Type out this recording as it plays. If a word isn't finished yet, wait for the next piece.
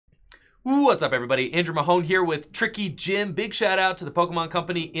What's up, everybody? Andrew Mahone here with Tricky Jim. Big shout out to the Pokemon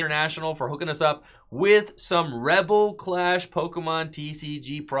Company International for hooking us up with some Rebel Clash Pokemon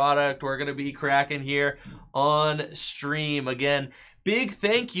TCG product we're going to be cracking here on stream. Again, big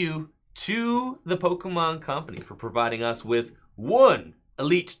thank you to the Pokemon Company for providing us with one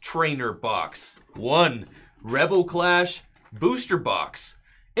Elite Trainer box, one Rebel Clash booster box,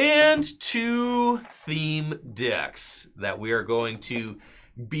 and two theme decks that we are going to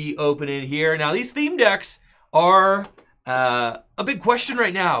be opening here. Now, these theme decks are a big question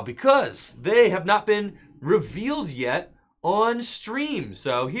right now because they have not been revealed yet on stream.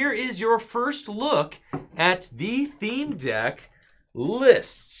 So here is your first look at the theme deck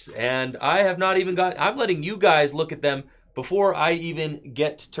lists. And I have not even I'm letting you guys look at them before I even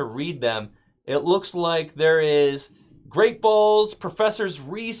get to read them. It looks like there is Great Balls, Professor's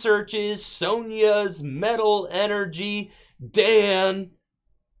Researches, Sonia's Metal Energy, Dan,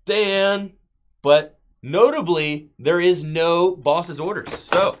 but notably, there is no Boss's Orders.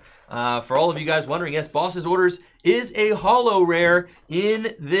 So, for all of you guys wondering, yes, Boss's Orders is a holo rare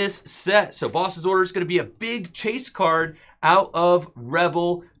in this set. So, Boss's Orders is going to be a big chase card out of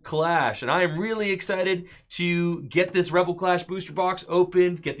Rebel Clash. And I am really excited to get this Rebel Clash booster box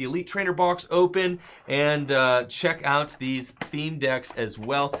opened, get the Elite Trainer box open, and check out these theme decks as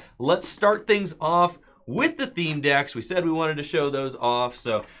well. Let's start things off with the theme decks. We said we wanted to show those off.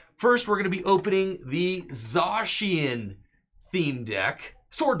 So first we're going to be opening the Zacian theme deck,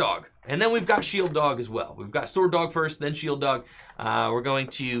 Sword Dog. And then we've got Shield Dog as well. We've got Sword Dog first, then Shield Dog. We're going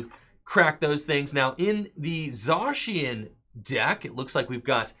to crack those things. Now in the Zacian deck, it looks like we've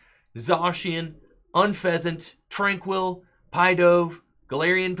got Zacian, Unpheasant, Tranquil, Pidove,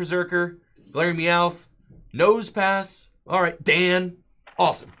 Galarian Berserker, Galarian Meowth, Nosepass. All right, Dan.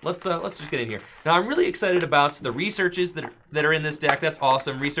 Awesome. Let's just get in here. Now, I'm really excited about the researches that are in this deck. That's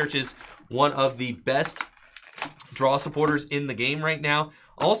awesome. Research is one of the best draw supporters in the game right now.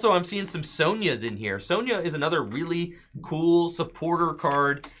 Also, I'm seeing some Sonias in here. Sonia is another really cool supporter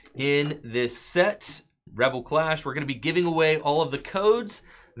card in this set. Rebel Clash, we're going to be giving away all of the codes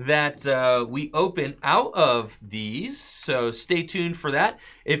that we open out of these, so stay tuned for that.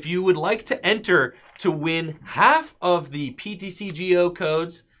 If you would like to enter to win half of the PTCGO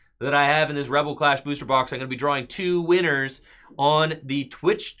codes that I have in this Rebel Clash booster box, I'm going to be drawing two winners on the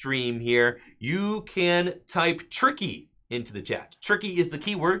Twitch stream here. You can type Tricky into the chat. Tricky is the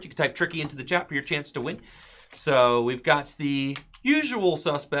keyword. You can type Tricky into the chat for your chance to win. So we've got the usual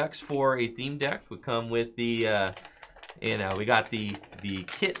suspects for a theme deck. We come with the we got the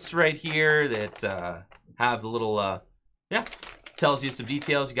kits right here that have the little, tells you some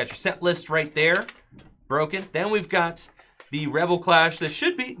details. You got your set list right there, broken. Then we've got the Rebel Clash. This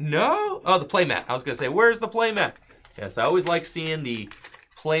should be, the playmat. I was going to say, where's the playmat? Yes, I always like seeing the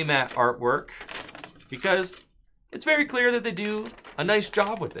playmat artwork because it's very clear that they do a nice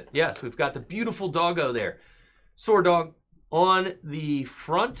job with it. Yes, we've got the beautiful doggo there. Sword Dog on the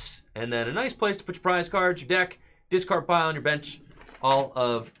front, and then a nice place to put your prize cards, your deck, discard pile on your bench, all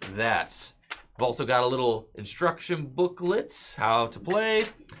of that. I've also got a little instruction booklet, how to play.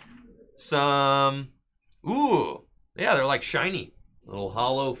 Some, they're like shiny. Little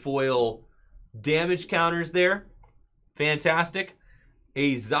hollow foil damage counters there. Fantastic.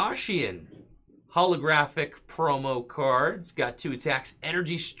 A Zacian holographic promo card. It's got 2 attacks,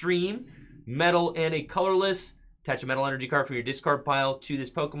 Energy Stream, Metal, and a colorless. Attach a Metal Energy card from your discard pile to this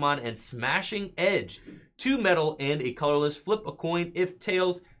Pokemon, and Smashing Edge, 2 Metal and a colorless. Flip a coin. If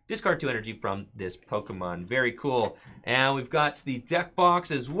tails, discard 2 energy from this Pokemon. Very cool. And we've got the deck box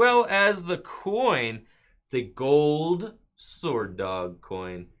as well as the coin. It's a gold Sword Dog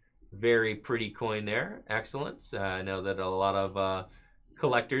coin. Very pretty coin there. Excellent. I know that a lot of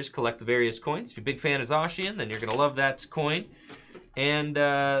collectors collect the various coins. If you're a big fan of Zacian, then you're going to love that coin. And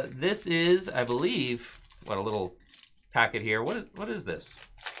this is, I believe, what a little packet here. What is this?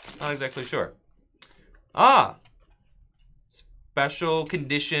 Not exactly sure. Special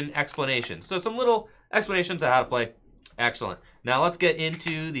condition explanations. So some little explanations of how to play. Excellent. Now let's get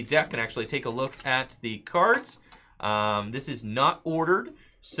into the deck and actually take a look at the cards. This is not ordered,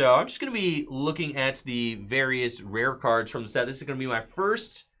 so I'm just going to be looking at the various rare cards from the set. This is going to be my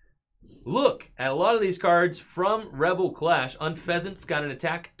first look at a lot of these cards from Rebel Clash. Unpheasant's got an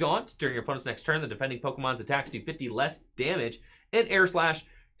attack daunt. During your opponent's next turn, the defending Pokemon's attacks do 50 less damage. And Air Slash,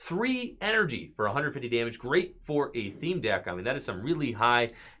 3 energy for 150 damage. Great for a theme deck. I mean, that is some really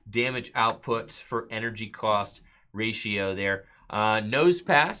high damage output for energy cost ratio there.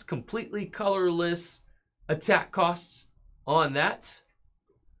 Nosepass, completely colorless attack costs on that.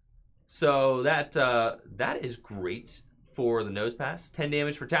 So that is great for the Nosepass. 10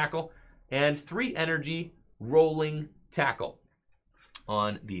 damage for tackle. and 3 energy rolling tackle.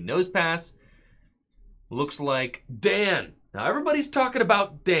 On the nose pass, looks like Dan. Now everybody's talking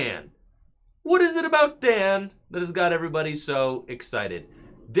about Dan. What is it about Dan that has got everybody so excited?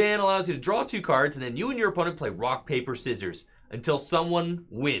 Dan allows you to draw 2 cards, and then you and your opponent play rock, paper, scissors until someone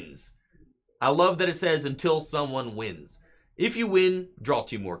wins. I love that it says until someone wins. If you win, draw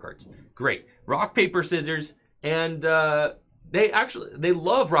 2 more cards. Great. Rock, paper, scissors, and they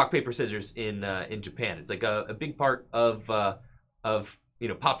love rock, paper, scissors in Japan. It's like a big part of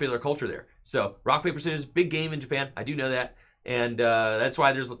popular culture there. So rock, paper, scissors, big game in Japan. I do know that. And that's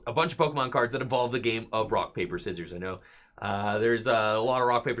why there's a bunch of Pokemon cards that involve the game of rock, paper, scissors. I know there's a lot of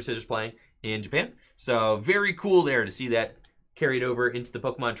rock, paper, scissors playing in Japan. So very cool there to see that carried over into the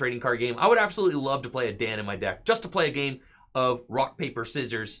Pokemon trading card game. I would absolutely love to play a Dan in my deck, just to play a game of rock, paper,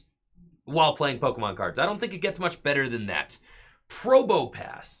 scissors while playing Pokemon cards. I don't think it gets much better than that.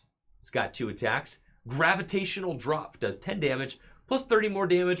 Probopass. It's got 2 attacks. Gravitational Drop does 10 damage, plus 30 more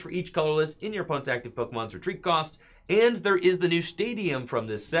damage for each colorless in your opponent's active Pokemon's retreat cost. And there is the new Stadium from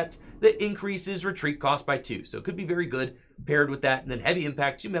this set that increases retreat cost by 2. So it could be very good paired with that. And then Heavy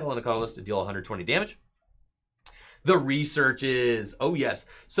Impact, 2 metal and a colorless to deal 120 damage. The researches. Oh, yes.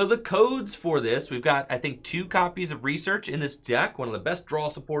 So the codes for this, we've got, I think, 2 copies of Research in this deck. One of the best draw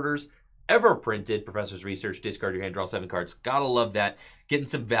supporters ever printed. Professor's Research, discard your hand, draw 7 cards. Gotta love that. Getting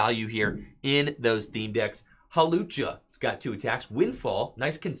some value here in those theme decks. Halucha, it's got 2 attacks. Windfall,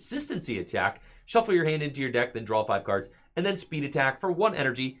 nice consistency attack. Shuffle your hand into your deck, then draw 5 cards. And then Speed Attack for 1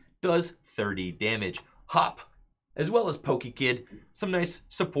 energy, does 30 damage. Hop, as well as Pokekid, some nice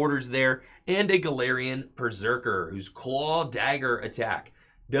supporters there. And a Galarian Berserker, whose Claw Dagger attack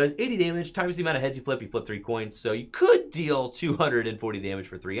does 80 damage times the amount of heads you flip 3 coins. So you could deal 240 damage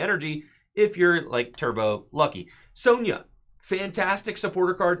for 3 energy if you're like turbo lucky. Sonia, fantastic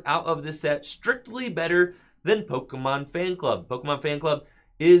supporter card out of this set, strictly better than Pokemon Fan Club. Pokemon Fan Club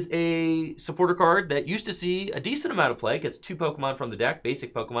is a supporter card that used to see a decent amount of play, gets 2 Pokemon from the deck,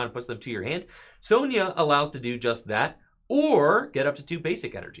 basic Pokemon, and puts them to your hand. Sonia allows to do just that, or get up to 2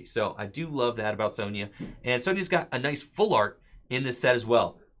 basic energy. So I do love that about Sonia. And Sonia's got a nice full art in this set as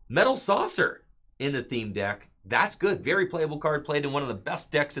well. Metal Saucer in the theme deck. That's good. Very playable card, played in one of the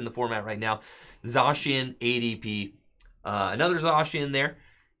best decks in the format right now. Zacian ADP. Another Zacian there.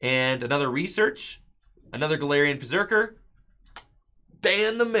 And another Research. Another Galarian Berserker.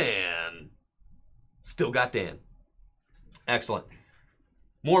 Dan the Man. Still got Dan. Excellent.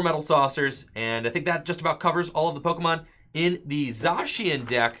 More Metal Saucers. And I think that just about covers all of the Pokemon in the Zacian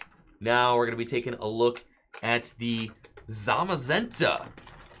deck. Now we're going to be taking a look at the Zamazenta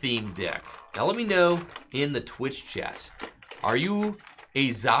theme deck. Now let me know in the Twitch chat. Are you a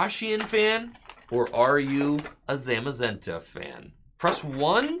Zacian fan or are you a Zamazenta fan? Press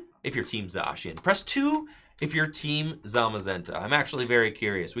 1 if you're Team Zacian. Press 2 if you're Team Zamazenta. I'm actually very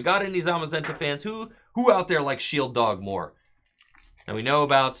curious. We got any Zamazenta fans? Who out there likes Shield Dog more? And we know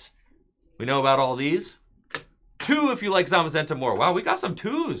about all these. 2 if you like Zamazenta more. Wow, we got some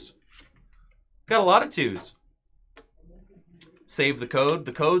 2s. Got a lot of 2s. Save the code.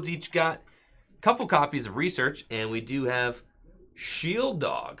 The codes each got a couple copies of Research, and we do have Shield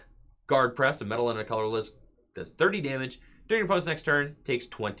Dog. Guard Press, a metal and a colorless, does 30 damage. During your opponent's next turn, takes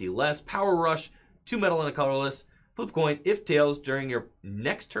 20 less. Power Rush, 2 metal and a colorless. Flip coin. If tails during your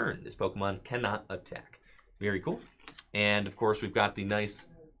next turn, this Pokemon cannot attack. Very cool. And of course, we've got the nice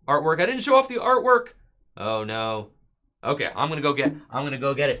artwork. I didn't show off the artwork. Oh no. Okay, I'm gonna go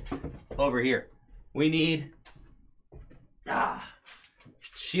get it over here. We need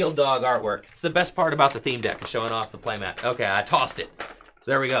Shield Dog artwork. It's the best part about the theme deck, is showing off the playmat. Okay, I tossed it.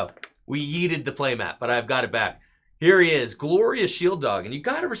 So there we go. We yeeted the playmat, but I've got it back. Here he is, glorious Shield Dog, and you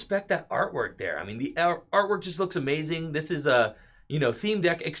gotta respect that artwork there. I mean, the artwork just looks amazing. This is a, theme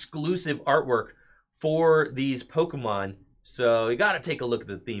deck exclusive artwork for these Pokemon. So you gotta take a look at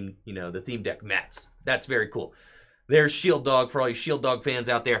the theme, the theme deck mats. That's very cool. There's Shield Dog for all you Shield Dog fans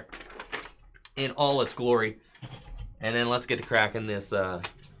out there in all its glory. And then let's get to cracking this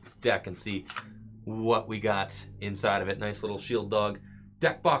deck and see what we got inside of it. Nice little Shield Dog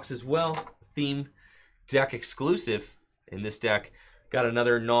deck box as well. Theme deck exclusive in this deck. Got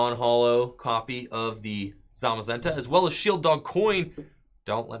another non-holo copy of the Zamazenta, as well as Shield Dog coin.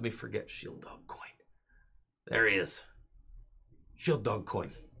 Don't let me forget Shield Dog coin. There he is. Shield Dog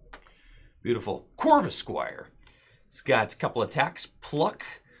coin. Beautiful. Corvisquire. It's got a couple attacks. Pluck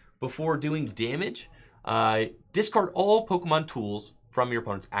before doing damage. Discard all Pokemon tools from your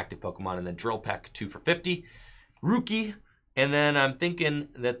opponent's active Pokemon, and then Drill Peck 2 for 50. Rookie. And then I'm thinking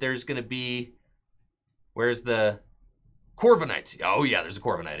that there's going to be... Where's the Corviknight? Oh, yeah, there's a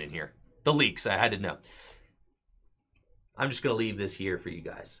Corviknight in here. The leaks, I had to know. I'm just going to leave this here for you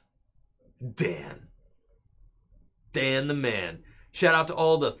guys. Dan. Dan the man. Shout out to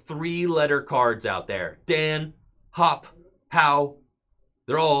all the 3-letter cards out there. Dan, Hop, How.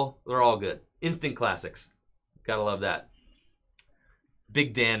 They're all good. Instant classics. Gotta love that.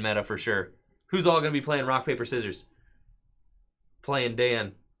 Big Dan meta for sure. Who's all going to be playing rock, paper, scissors? Playing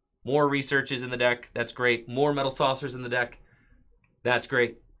Dan. More researches in the deck. That's great. More metal saucers in the deck. That's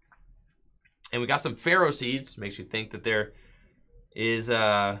great. And we got some Pharaoh seeds. Makes you think that there is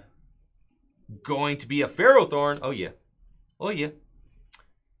going to be a Pharaoh Thorn. Oh, yeah. Oh, yeah.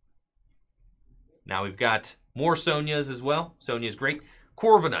 Now we've got more Sonias as well. Sonia's great.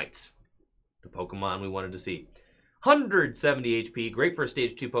 Corviknight, the Pokemon we wanted to see. 170 HP. Great for a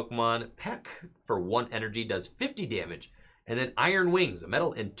Stage 2 Pokemon. Peck for 1 energy does 50 damage. And then Iron Wings, a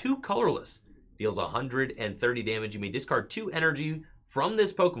metal and 2 colorless. Deals 130 damage. You may discard 2 energy from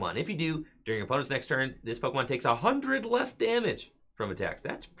this Pokemon. If you do, during your opponent's next turn, this Pokemon takes 100 less damage from attacks.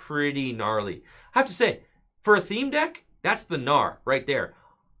 That's pretty gnarly. I have to say, for a theme deck, that's the gnar right there.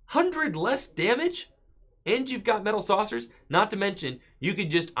 100 less damage, and you've got metal saucers. Not to mention, you could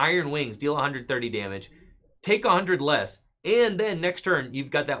just Iron Wings, deal 130 damage, take 100 less, and then next turn, you've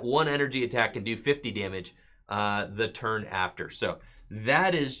got that 1 energy attack and do 50 damage the turn after. So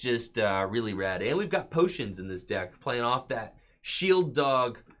that is just really rad. And we've got potions in this deck, playing off that Shield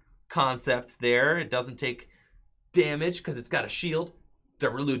Dog concept there. It doesn't take damage because it's got a shield.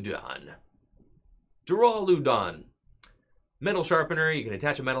 Duraludon. Metal Sharpener. You can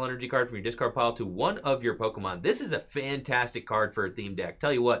attach a metal energy card from your discard pile to one of your Pokemon. This is a fantastic card for a theme deck.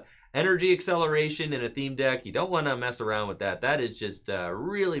 Tell you what, energy acceleration in a theme deck, you don't want to mess around with that. That is just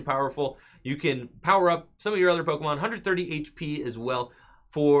really powerful. You can power up some of your other Pokemon. 130 HP as well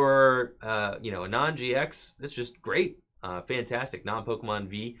for a non-GX. That's just great. Fantastic. Non-Pokemon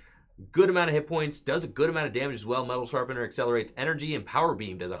V. Good amount of hit points. Does a good amount of damage as well. Metal Sharpener accelerates energy, and Power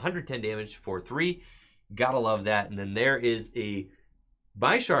Beam does 110 damage for 3. Gotta love that. And then there is a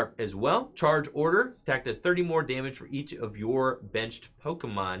Bisharp as well. Charge Order. This attack does 30 more damage for each of your benched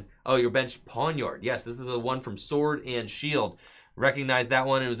Pokemon. Oh, your benched Pawniard. Yes, this is the one from Sword and Shield. Recognize that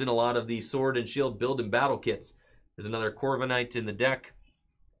one. It was in a lot of the Sword and Shield build and battle kits. There's another Corviknight in the deck.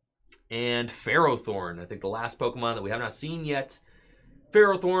 And Ferrothorn. I think the last Pokemon that we have not seen yet.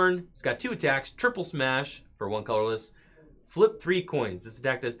 Ferrothorn. It's got 2 attacks. Triple Smash for 1 colorless. Flip 3 coins. This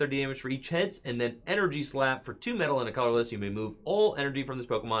attack does 30 damage for each hit, and then Energy Slap for 2 metal and a colorless. You may move all energy from this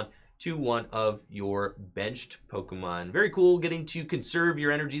Pokemon to one of your benched Pokemon. Very cool getting to conserve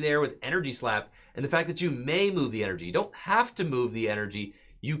your energy there with Energy Slap, and the fact that you may move the energy. You don't have to move the energy.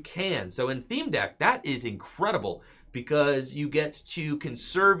 You can. So in Theme Deck, that is incredible because you get to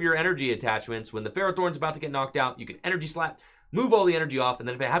conserve your energy attachments. When the Ferrothorn's about to get knocked out, you can Energy Slap, move all the energy off, and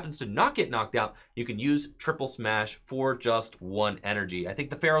then if it happens to not get knocked out, you can use Triple Smash for just 1 energy. I think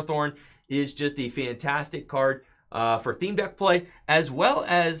the Ferrothorn is just a fantastic card for theme deck play, as well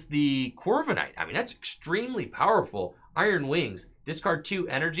as the Corviknight. I mean, that's extremely powerful. Iron Wings, discard 2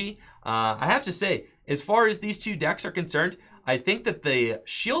 energy. I have to say, as far as these 2 decks are concerned, I think that the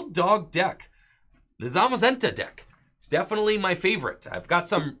Shield Dog deck, the Zamazenta deck, it's definitely my favorite. I've got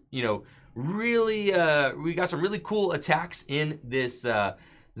some, we got some really cool attacks in this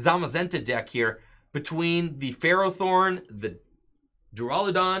Zamazenta deck here between the Ferrothorn, the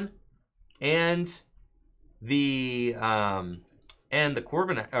Duraludon, and the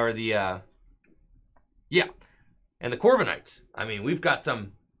Corviknight, or the and the Corviknight. I mean, we've got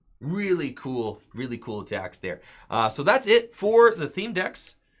some really cool attacks there. So that's it for the theme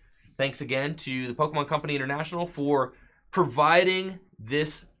decks. Thanks again to the Pokemon Company International for providing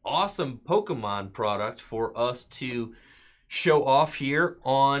this awesome Pokemon product for us to show off here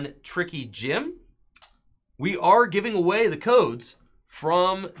on Tricky Gym. We are giving away the codes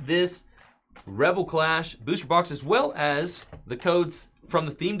from this Rebel Clash booster box, as well as the codes from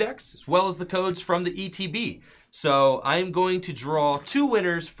the theme decks, as well as the codes from the ETB. So I'm going to draw 2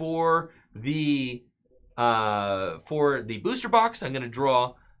 winners for the booster box. I'm going to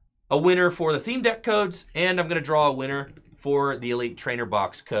draw a winner for the theme deck codes, and I'm going to draw a winner for the Elite Trainer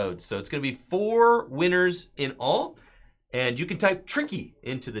Box codes. So it's going to be 4 winners in all, and you can type Tricky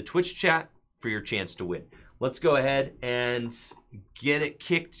into the Twitch chat for your chance to win. Let's go ahead and get it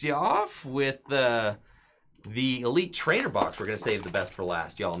kicked off with the Elite Trainer Box. We're going to save the best for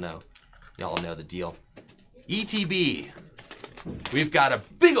last. Y'all know the deal. ETB. We've got a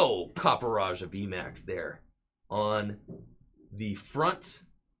big old Copperage of VMAX there on the front,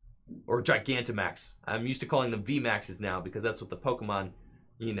 or Gigantamax. I'm used to calling them VMAXs now because that's what the Pokemon,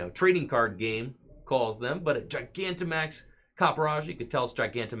 trading card game calls them. But a Gigantamax Caparage. You could tell it's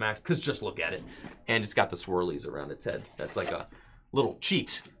Gigantamax because just look at it. And it's got the swirlies around its head. That's like a little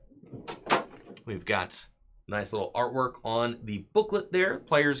cheat. We've got nice little artwork on the booklet there,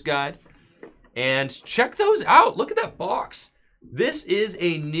 player's guide. And check those out. Look at that box. This is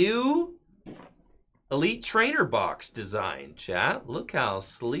a new Elite Trainer box design, chat. Look how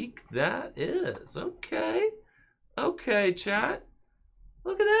sleek that is. Okay. Okay, chat.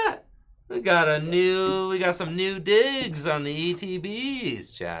 Look at that. We got some new digs on the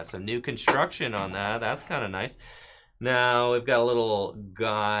ETBs, chat. Some new construction on that. That's kind of nice. Now we've got a little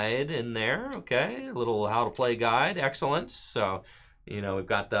guide in there, okay? A little how to play guide, excellent. So, you know, we've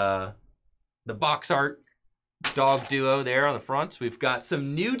got the box art dog duo there on the front. We've got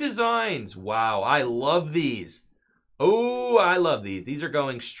some new designs. Wow, I love these. Oh, I love these. These are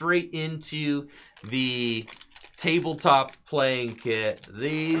going straight into the tabletop playing kit.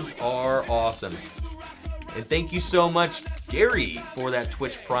 These are awesome. And thank you so much, Gary, for that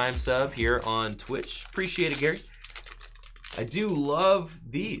Twitch Prime sub here on Twitch. Appreciate it, Gary. I do love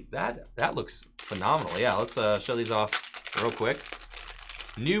these. That looks phenomenal. Yeah, let's show these off real quick.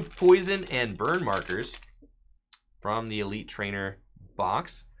 New poison and burn markers from the Elite Trainer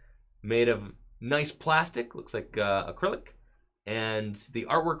box, made of nice plastic. Looks like acrylic, and the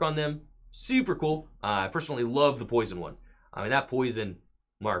artwork on them super cool. I personally love the poison one. I mean, that poison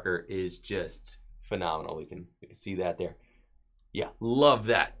marker is just phenomenal. We can see that there. Yeah, love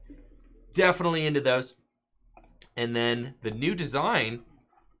that. Definitely into those. And then the new design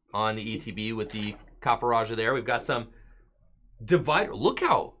on the ETB with the Caparage there. We've got some divider. Look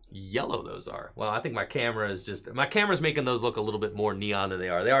how yellow those are. Well, I think my camera's making those look a little bit more neon than they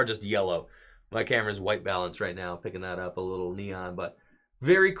are. They are just yellow. My camera's white balance right now, picking that up a little neon, but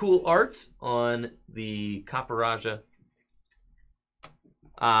very cool arts on the Caparage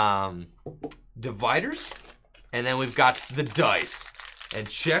dividers. And then we've got the dice. And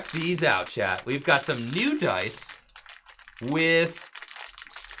check these out, chat. We've got some new dice with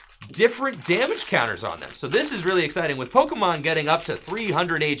different damage counters on them. So this is really exciting. With Pokemon getting up to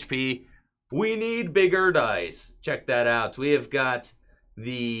 300 HP, we need bigger dice. Check that out. We have got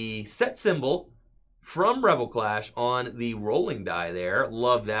the set symbol from Rebel Clash on the rolling die there.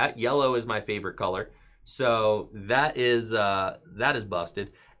 Love that. Yellow is my favorite color. So that is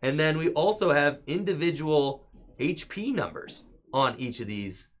busted. And then we also have individual HP numbers on each of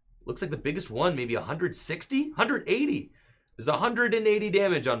these. Looks like the biggest one, maybe 160, 180. There's 180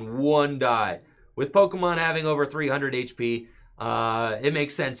 damage on one die. With Pokemon having over 300 HP, it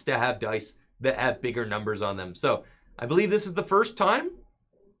makes sense to have dice that have bigger numbers on them. So I believe this is the first time,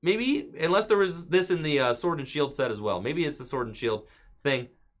 maybe, unless there was this in the Sword and Shield set as well. Maybe it's the Sword and Shield thing.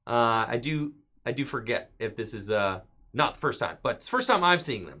 I do forget if this is not the first time, but it's the first time I'm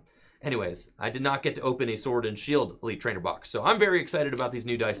seeing them. Anyways, I did not get to open a Sword and Shield Elite Trainer box, so I'm very excited about these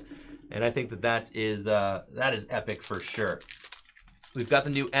new dice, and I think that is epic for sure. We've got the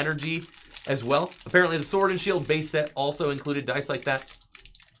new energy as well. Apparently, the Sword and Shield base set also included dice like that,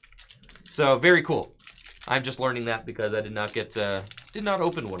 so very cool. I'm just learning that because I did not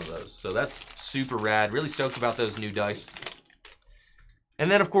open one of those, so that's super rad. Really stoked about those new dice.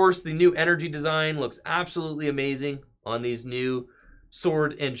 And then, of course, the new energy design looks absolutely amazing on these new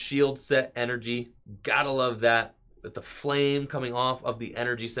Sword and Shield set energy. Gotta love that. With the flame coming off of the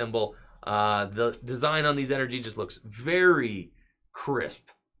energy symbol. The design on these energy just looks very crisp.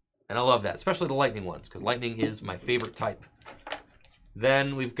 And I love that, especially the lightning ones, because lightning is my favorite type.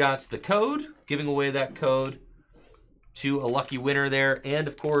 Then we've got the code, giving away that code to a lucky winner there. And,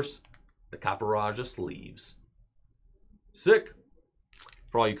 of course, the Caparage sleeves. Sick.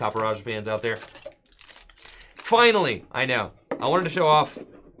 For all you Caparage fans out there. Finally, I know, I wanted to show off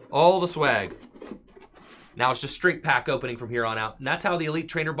all the swag. Now it's just straight pack opening from here on out. And that's how the Elite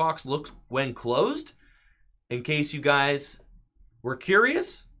Trainer box looks when closed. In case you guys were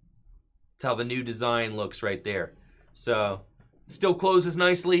curious, that's how the new design looks right there. So, still closes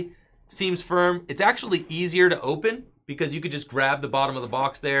nicely, seems firm. It's actually easier to open because you could just grab the bottom of the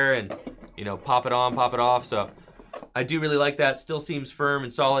box there and, you know, pop it on, pop it off. So, I do really like that. Still seems firm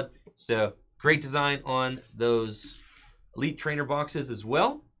and solid. So, great design on those Elite Trainer boxes as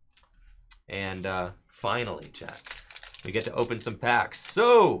well. And finally, chat, we get to open some packs.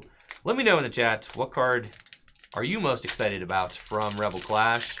 So, let me know in the chat, what card are you most excited about from Rebel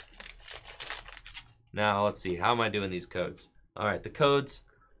Clash? Now, let's see. How am I doing these codes? All right, the codes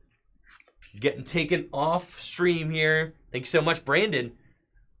getting taken off stream here. Thank you so much, Brandon,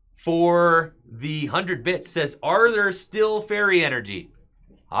 for the 100 bits. Says, are there still fairy energy?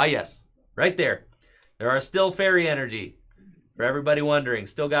 Ah, yes. Right there. There are still fairy energy. For everybody wondering,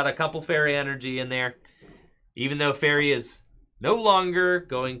 still got a couple fairy energy in there. Even though fairy is No longer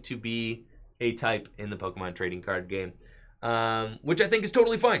going to be a type in the Pokemon trading card game, which I think is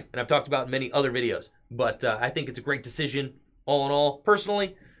totally fine, and I've talked about in many other videos. But I think it's a great decision, all in all,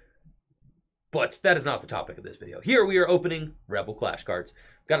 personally. But that is not the topic of this video. Here we are opening Rebel Clash cards.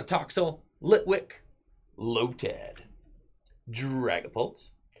 We've got a Toxel, Litwick, Lotad, Dragapult.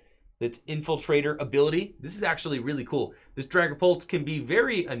 Its Infiltrator ability. This is actually really cool. This Dragapult can be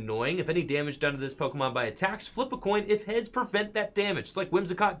very annoying. If any damage done to this Pokemon by attacks, flip a coin. If heads, prevent that damage. It's like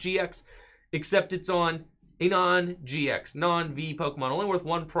Whimsicott GX, except it's on a non-GX, non-V Pokemon, only worth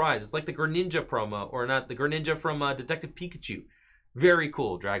 1 prize. It's like the Greninja promo, or not, the Greninja from Detective Pikachu. Very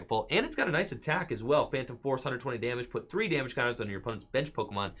cool, Dragapult. And it's got a nice attack as well. Phantom Force, 120 damage. Put 3 damage counters on your opponent's bench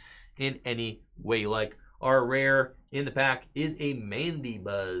Pokemon in any way you like. Our rare in the pack is a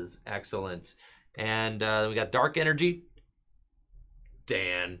Mandibuzz. Excellent. And we got Dark Energy.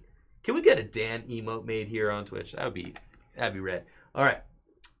 Dan. Can we get a Dan emote made here on Twitch? That'd be rad. All right.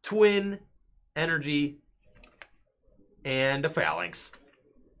 Twin Energy and a Phalanx.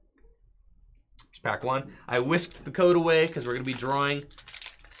 Here's pack 1. I whisked the code away because we're going to be drawing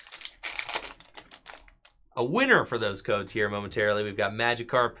a winner for those codes here momentarily. We've got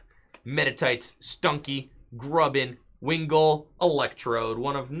Magikarp, Meditite, Stunky, Grubbin, Wingull, Electrode,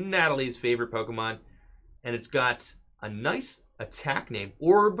 one of Natalie's favorite Pokemon. And it's got a nice attack name,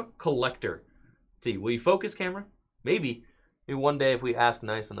 Orb Collector. Let's see, will you focus, camera? Maybe. Maybe one day if we ask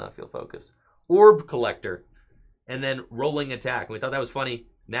nice enough, you'll focus. Orb Collector. And then Rolling Attack. And we thought that was funny.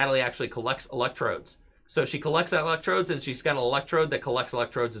 Natalie actually collects Electrodes. So she collects Electrodes, and she's got an Electrode that collects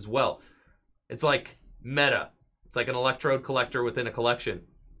Electrodes as well. It's like meta. It's like an Electrode collector within a collection,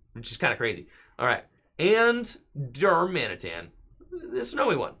 which is kind of crazy. All right. And Darmanitan. The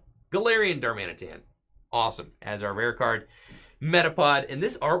snowy one. Galarian Darmanitan. Awesome. As our rare card. Metapod. And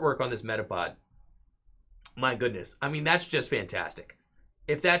this artwork on this Metapod. My goodness. I mean, that's just fantastic.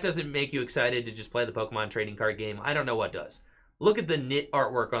 If that doesn't make you excited to just play the Pokemon trading card game, I don't know what does. Look at the knit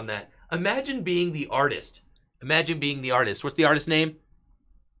artwork on that. Imagine being the artist. Imagine being the artist. What's the artist's name?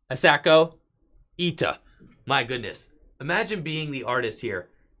 Asako Ita. My goodness. Imagine being the artist here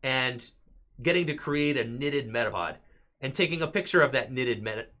and getting to create a knitted Metapod and taking a picture of that knitted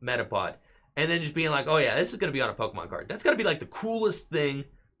Metapod and then just being like, oh yeah, this is going to be on a Pokemon card. That's got to be like the coolest thing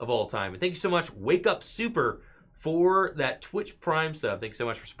of all time. And thank you so much, Wake Up Super, for that Twitch Prime sub. Thank you so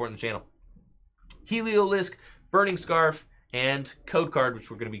much for supporting the channel. Heliolisk, Burning Scarf, and Code Card,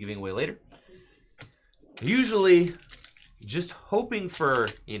 which we're going to be giving away later. Usually just hoping for,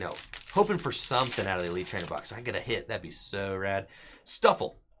 you know, hoping for something out of the Elite Trainer box. I get a hit. That'd be so rad.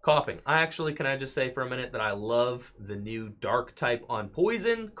 Stuffle. Coughing. Can I just say for a minute that I love the new dark type on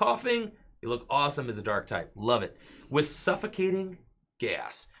Poison. Coughing. You look awesome as a dark type. Love it. With Suffocating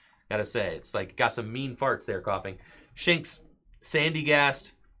Gas. Gotta say, it's like got some mean farts there, Coughing. Shinx.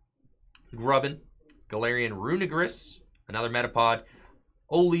 Sandygast. Grubbin. Galarian Runigris. Another Metapod.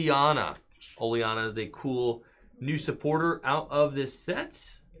 Oleana. Oleana is a cool new supporter out of this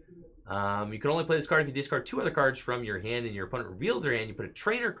set. You can only play this card if you discard 2 other cards from your hand and your opponent reveals their hand. You put a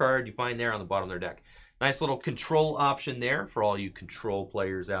trainer card you find there on the bottom of their deck. Nice little control option there for all you control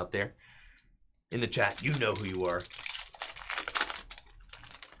players out there. In the chat, you know who you are.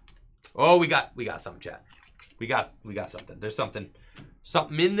 Oh, we got something, chat. We got something. There's something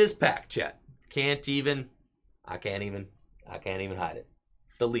in this pack, chat. I can't even hide it.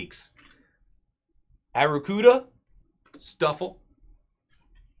 The leaks. Arrokuda, Stuffle,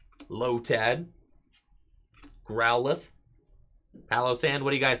 Lotad, Growlithe, Palossand. What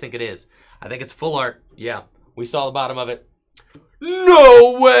do you guys think it is? I think it's full art. Yeah, we saw the bottom of it.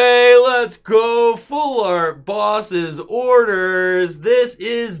 No way! Let's go! Full art bosses orders. This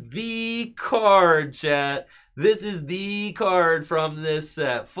is the card, chat. This is the card from this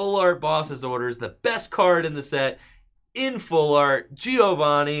set. Full art bosses orders. The best card in the set. In full art.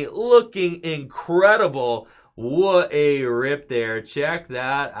 Giovanni looking incredible. What a rip there. Check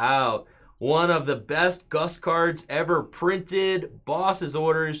that out. One of the best Gust cards ever printed. Boss's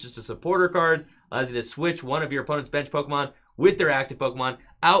orders, just a supporter card. Allows you to switch one of your opponent's bench Pokemon with their active Pokemon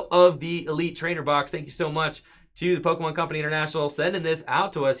out of the Elite Trainer box. Thank you so much to the Pokemon Company International sending this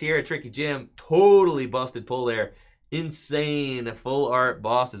out to us here at Tricky Jim. Totally busted pull there. Insane full art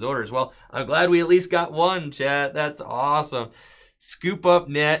Boss's orders. Well, I'm glad we at least got one, chat. That's awesome. Scoop Up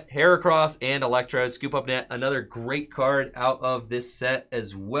Net, Heracross, and Electrode. Scoop Up Net, another great card out of this set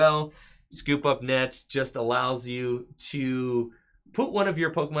as well. Scoop Up Net just allows you to put one of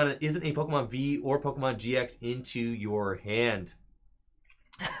your Pokemon that isn't a Pokemon V or Pokemon GX into your hand.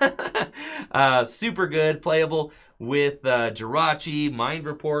 Super good, playable with Jirachi, Mind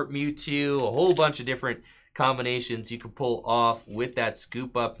Report, Mewtwo, a whole bunch of different combinations you can pull off with that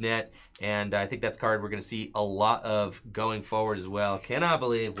scoop up net. And I think that's a card we're going to see a lot of going forward as well. Cannot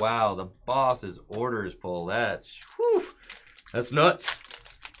believe, wow, the boss's orders pull. That's nuts.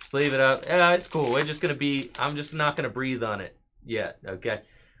 Sleeve it up. Yeah, it's cool. We're just going to be, I'm just not going to breathe on it yet. Okay.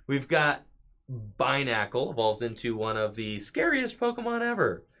 We've got Binacle, evolves into one of the scariest Pokemon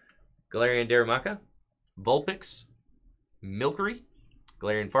ever. Galarian Darumaka, Vulpix, Milcery,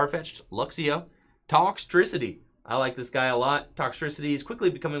 Galarian Farfetch'd, Luxio, Toxtricity. I like this guy a lot. Toxtricity is quickly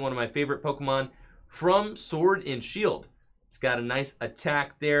becoming one of my favorite Pokemon from Sword and Shield. It's got a nice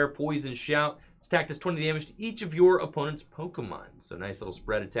attack there, Poison Shout. This attack does 20 damage to each of your opponent's Pokemon. So nice little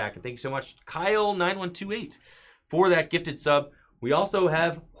spread attack. And thank you so much, Kyle9128, for that gifted sub. We also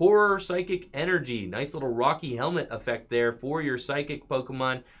have Horror Psychic Energy. Nice little Rocky Helmet effect there for your Psychic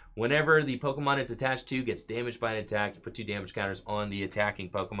Pokemon. Whenever the Pokemon it's attached to gets damaged by an attack, you put 2 damage counters on the attacking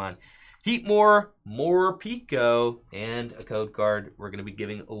Pokemon. Heatmore, more Pico, and a code card we're going to be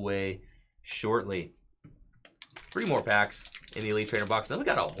giving away shortly. 3 more packs in the Elite Trainer box. Then we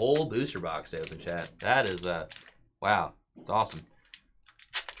got a whole booster box to open, chat. That is, wow, it's awesome.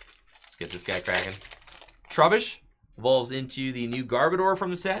 Let's get this guy cracking. Trubbish evolves into the new Garbodor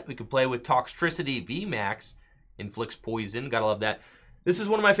from the set. We can play with Toxtricity VMAX, inflicts poison. Gotta love that. This is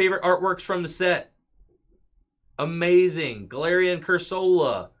one of my favorite artworks from the set. Amazing. Galarian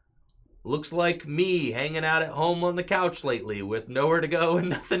Cursola. Looks like me hanging out at home on the couch lately with nowhere to go and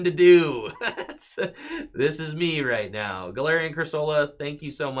nothing to do. This is me right now. Galarian Cursola, thank you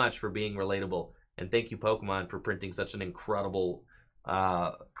so much for being relatable. And thank you, Pokemon, for printing such an incredible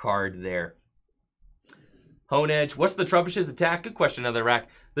card there. Honedge, what's the Trubbish's attack? Good question, another rack.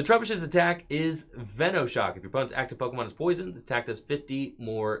 The Trubbish's attack is Venoshock. If your opponent's active Pokemon is poisoned, the attack does 50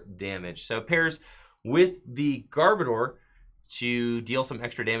 more damage. So it pairs with the Garbodor to deal some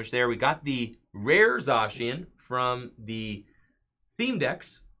extra damage there. We got the rare Zacian from the theme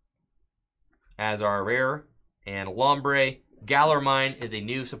decks as our rare, and Lombre. Galarmine is a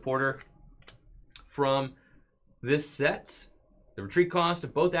new supporter from this set. The retreat cost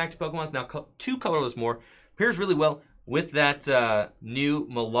of both active Pokemon is now 2 colorless more. Pairs really well with that new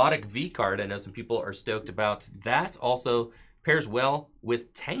Melodic V card. I know some people are stoked about that. Also pairs well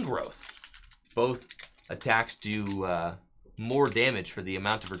with Tangrowth. Both attacks do more damage for the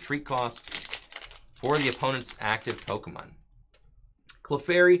amount of retreat cost for the opponent's active Pokemon.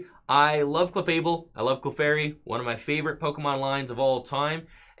 Clefairy, I love Clefable. I love Clefairy, one of my favorite Pokemon lines of all time.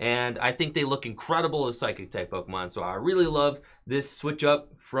 And I think they look incredible as Psychic-type Pokemon. So I really love this switch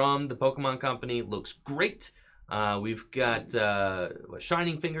up from the Pokemon Company. Looks great. We've got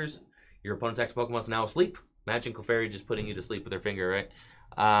Shining Fingers. Your opponent's active Pokemon's now asleep. Imagine Clefairy just putting you to sleep with her finger, right?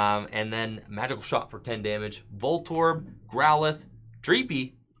 And then Magical Shot for 10 damage. Voltorb, Growlithe,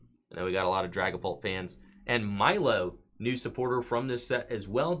 Dreepy. I know we got a lot of Dragapult fans. And Milo, new supporter from this set as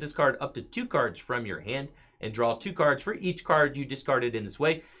well. Discard up to 2 cards from your hand and draw 2 cards for each card you discarded in this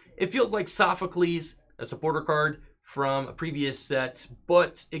way. It feels like Sophocles, a supporter card from a previous set,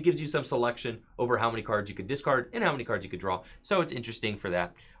 but it gives you some selection over how many cards you could discard and how many cards you could draw. So it's interesting for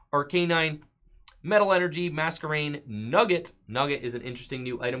that. Arcanine, Metal Energy, Masquerain, Nugget. Nugget is an interesting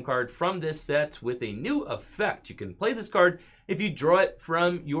new item card from this set with a new effect. You can play this card if you draw it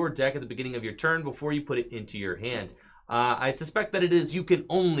from your deck at the beginning of your turn before you put it into your hand. I suspect that it is you can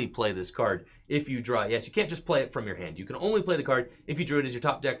only play this card if you draw it. Yes, you can't just play it from your hand. You can only play the card if you drew it as your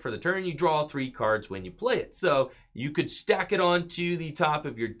top deck for the turn. You draw 3 cards when you play it. So you could stack it onto the top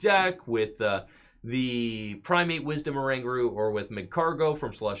of your deck with the Primate Wisdom Oranguru or with Magcargo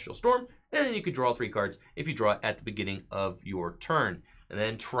from Celestial Storm. And then you could draw 3 cards if you draw it at the beginning of your turn. And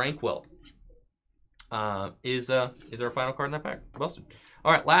then Tranquil is our final card in that pack. Busted.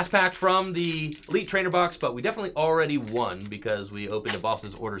 All right, last pack from the Elite Trainer box, but we definitely already won because we opened a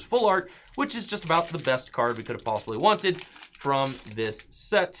Boss's Orders Full Art, which is just about the best card we could have possibly wanted from this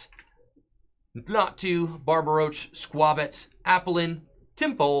set. Natu, Barbaroach, Squabit, Applin,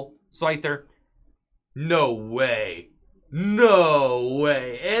 Timpole, Scyther. No way. No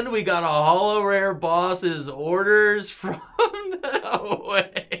way. And we got a holo rare Boss's Orders from no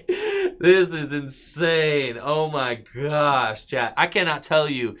way. This is insane. Oh my gosh, chat. I cannot tell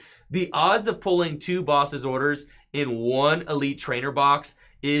you. The odds of pulling 2 Boss's Orders in 1 Elite Trainer box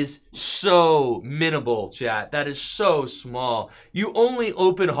is so minimal, chat. That is so small. You only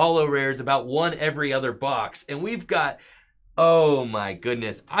open holo rares about 1 every other box. And we've got, oh my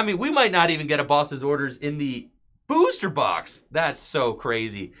goodness. I mean, we might not even get a Boss's Orders in the booster box. That's so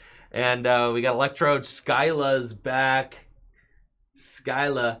crazy. And we got Electrode. Skyla's back.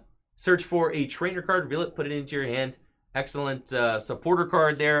 Skyla. Search for a trainer card. Reveal it. Put it into your hand. Excellent supporter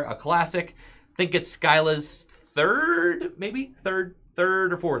card there. A classic. think it's Skyla's third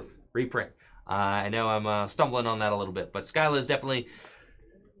or fourth reprint. I know I'm stumbling on that a little bit, but Skyla is definitely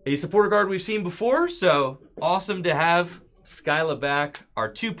a supporter card we've seen before, so awesome to have Skyla back. Our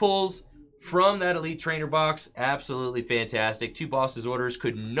 2 pulls from that Elite Trainer box, absolutely fantastic. 2 Boss's Orders,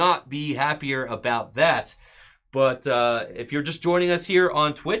 could not be happier about that. But if you're just joining us here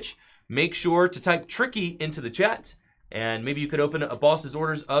on Twitch, make sure to type Tricky into the chat, and maybe you could open a Boss's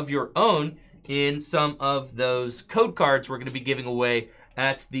Orders of your own in some of those code cards we're going to be giving away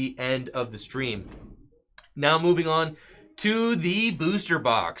at the end of the stream. Now moving on to the booster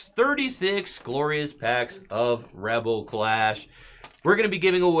box. 36 glorious packs of Rebel Clash. We're going to be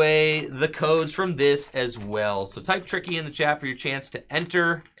giving away the codes from this as well. So type Tricky in the chat for your chance to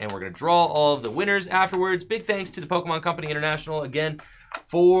enter, and we're going to draw all of the winners afterwards. Big thanks to the Pokemon Company International again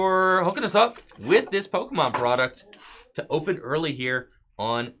for hooking us up with this Pokemon product to open early here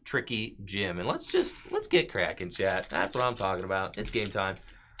on Tricky Gym. And let's get cracking, chat. That's what I'm talking about. It's game time.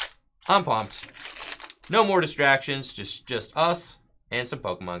 I'm pumped. No more distractions, just us and some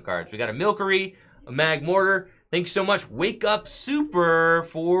Pokemon cards. We got a Milcery, a Magmortar. Thanks so much, Wake Up Super,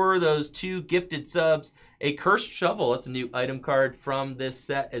 for those 2 gifted subs. A Cursed Shovel, that's a new item card from this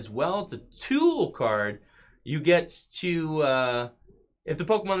set as well. It's a tool card. You get to, if the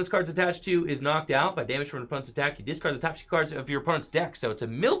Pokemon this card's attached to is knocked out by damage from an opponent's attack, you discard the top 2 cards of your opponent's deck. So it's a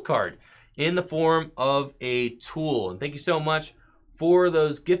mill card in the form of a tool. And thank you so much for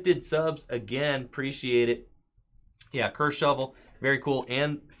those gifted subs. Again, appreciate it. Yeah, Cursed Shovel, very cool.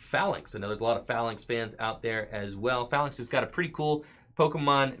 And Phalanx. I know there's a lot of Phalanx fans out there as well. Phalanx has got a pretty cool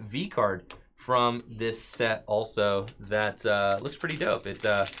Pokemon V card from this set also that looks pretty dope. It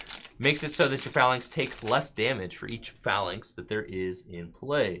makes it so that your Phalanx take less damage for each Phalanx that there is in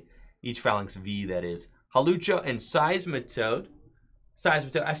play. Each Phalanx V, that is. Hawlucha and Seismitoad.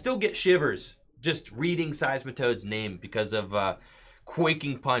 Seismitoad. I still get shivers just reading Seismitoad's name because of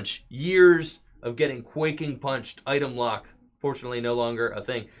Quaking Punch. Years of getting Quaking Punched. Item lock. Fortunately, no longer a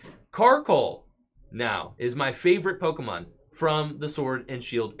thing. Carkol now is my favorite Pokemon from the Sword and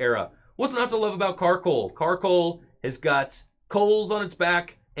Shield era. What's not to love about Carkol? Carkol has got coals on its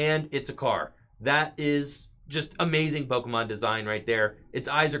back, and it's a car. That is just amazing Pokemon design right there. Its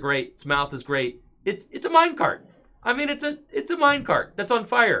eyes are great. Its mouth is great. It's a minecart. I mean, it's a minecart that's on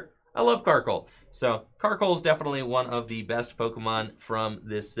fire. I love Carkol. So Carkol is definitely one of the best Pokemon from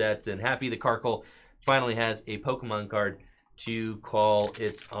this set, and happy that Carkol finally has a Pokemon card to call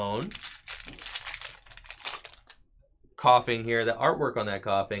its own. Coughing here, the artwork on that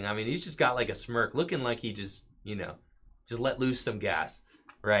coughing, I mean, he's just got like a smirk, looking like he just, you know, just let loose some gas,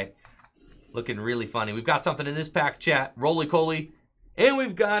 right? Looking really funny. We've got something in this pack, chat, roly-coly, and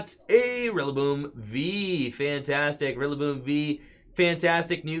we've got a Rillaboom V. Fantastic, Rillaboom V.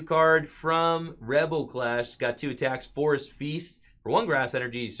 Fantastic new card from Rebel Clash. It's got 2 attacks, Forest Feast. For 1 grass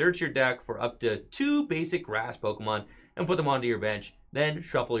energy, search your deck for up to 2 basic grass Pokemon and put them onto your bench. Then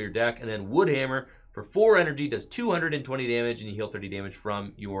shuffle your deck, and then Woodhammer for 4 energy does 220 damage, and you heal 30 damage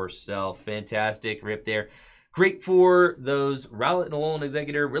from yourself. Fantastic rip there. Great for those Rowlet and Alolan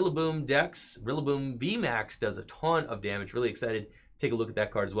Executor Rillaboom decks. Rillaboom VMAX does a ton of damage. Really excited to take a look at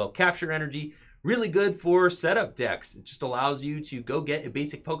that card as well. Capture Energy, really good for setup decks. It just allows you to go get a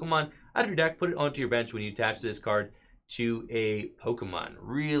basic Pokemon out of your deck, put it onto your bench when you attach this card to a Pokemon.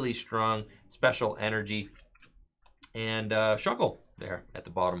 Really strong special energy. And Shuckle there at the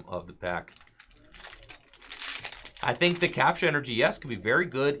bottom of the pack. I think the Capture Energy, yes, could be very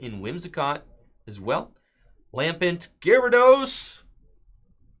good in Whimsicott as well. Lampent, Gyarados.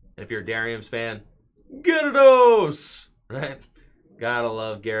 And if you're a Darium's fan, Gyarados, right? Gotta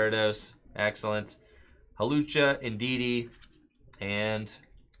love Gyarados. Excellent. Hawlucha, Indeedee, and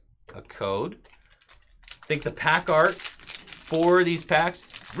a code. I think the pack art for these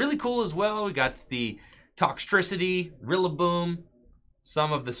packs, really cool as well. We got the Toxtricity, Rillaboom,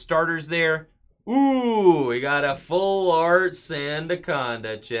 some of the starters there. Ooh, we got a full art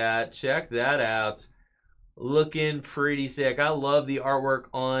Sandaconda, chat. Check that out. Looking pretty sick. I love the artwork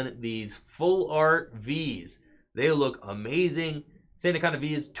on these full art Vs. They look amazing. Sandaconda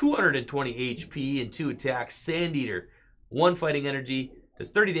V is 220 HP and 2 attacks. Sand Eater, 1 fighting energy,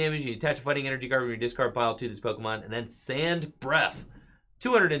 does 30 damage. You attach a fighting energy card from your discard pile to this Pokemon. And then Sand Breath,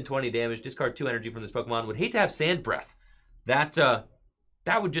 220 damage. Discard 2 energy from this Pokemon. Would hate to have Sand Breath. That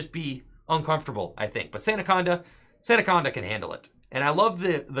would just be uncomfortable, I think. But Sandaconda can handle it. And I love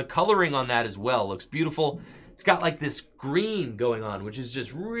the coloring on that as well. Looks beautiful. It's got like this green going on, which is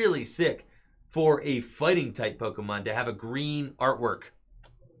just really sick for a fighting type Pokemon to have a green artwork.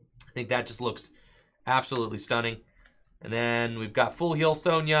 I think that just looks absolutely stunning. And then we've got Full Heal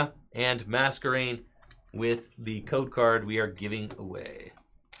Sonya and Masquerain with the code card we are giving away.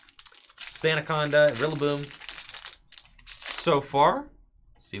 Sandaconda, Rillaboom. So far,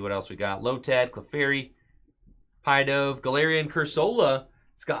 let's see what else we got. Lotad, Clefairy, Pidove, Galarian Cursola.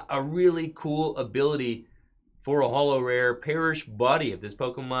 It's got a really cool ability for a holo rare. Perish Body. If this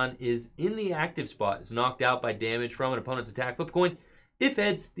Pokemon is in the active spot, is knocked out by damage from an opponent's attack, flip a coin. If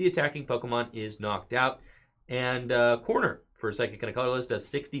heads, the attacking Pokemon is knocked out. And Corner for Psychic and a Colorless does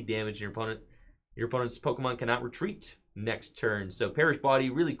 60 damage. Your opponent's Pokemon cannot retreat next turn. So Perish Body,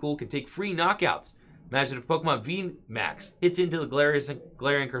 really cool, can take free knockouts. Imagine if Pokemon VMAX hits into the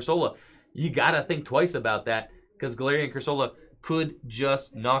Galarian Cursola. You gotta think twice about that, because Galarian Cursola could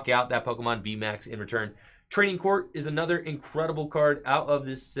just knock out that Pokemon VMAX in return. Training Court is another incredible card out of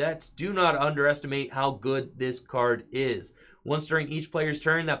this set. Do not underestimate how good this card is. Once during each player's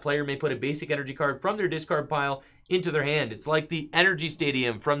turn, that player may put a basic energy card from their discard pile into their hand. It's like the Energy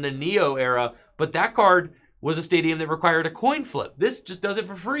Stadium from the Neo era, but that card was a stadium that required a coin flip. This just does it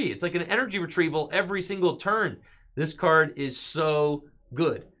for free. It's like an energy retrieval every single turn. This card is so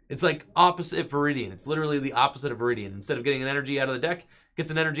good. It's like opposite Viridian. It's literally the opposite of Viridian. Instead of getting an energy out of the deck, it gets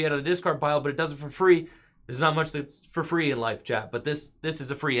an energy out of the discard pile, but it does it for free. There's not much that's for free in life, chat, but this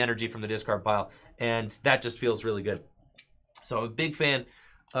is a free energy from the discard pile, and that just feels really good. So I'm a big fan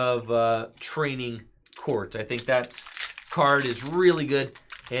of Training Court. I think that card is really good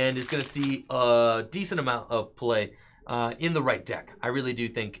and is going to see a decent amount of play in the right deck. I really do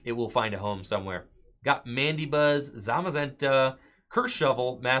think it will find a home somewhere. Got Mandibuzz, Zamazenta, Curse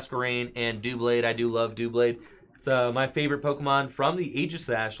Shovel, Masquerain, and Doublade. I do love Doublade. It's my favorite Pokemon from the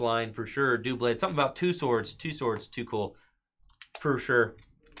Aegislash line for sure. Doublade. Something about two swords, too cool for sure.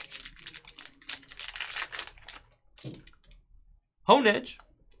 Honedge,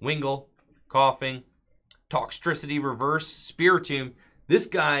 Wingull, Coughing, Toxtricity Reverse, Spiritomb. This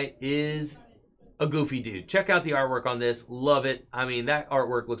guy is a goofy dude. Check out the artwork on this. Love it. I mean, that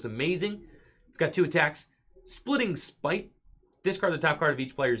artwork looks amazing. It's got 2 attacks. Splitting Spite. Discard the top card of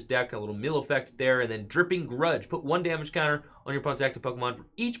each player's deck. A little mill effect there. And then Dripping Grudge. Put 1 damage counter on your opponent's active Pokemon for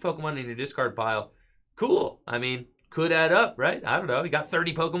each Pokemon in your discard pile. Cool. I mean, could add up, right? I don't know. You got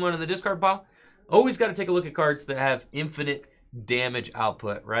 30 Pokemon in the discard pile. Always got to take a look at cards that have infinite damage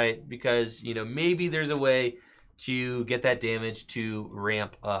output, right? Because, you know, maybe there's a way to get that damage to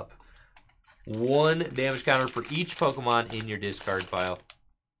ramp up. 1 damage counter for each Pokemon in your discard pile.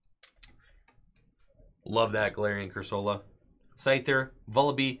 Love that Galarian Cursola. Scyther,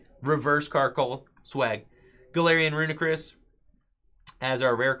 Vullaby, Reverse Carkol, swag. Galarian Runacris as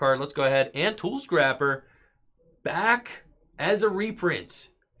our rare card. Let's go ahead. And Tool Scrapper back as a reprint.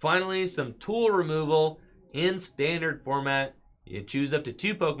 Finally, some tool removal in standard format. You choose up to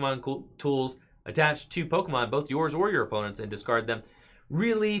 2 Pokemon tools, attach 2 Pokemon, both yours or your opponent's, and discard them.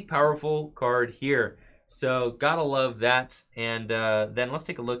 Really powerful card here. So, gotta love that. And then let's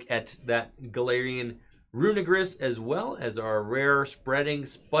take a look at that Galarian Runagris as well as our rare Spreading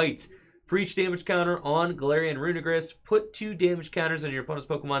Spite. For each damage counter on Galarian Runagris, put 2 damage counters on your opponent's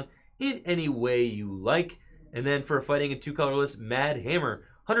Pokemon in any way you like. And then for fighting a 2 colorless Mad Hammer,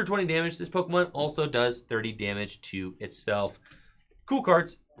 120 damage. This Pokemon also does 30 damage to itself. Cool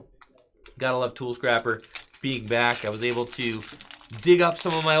cards. Gotta love Tool Scrapper being back. I was able to dig up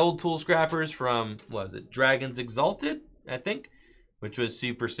some of my old Tool Scrappers from, what was it, Dragons Exalted, I think, which was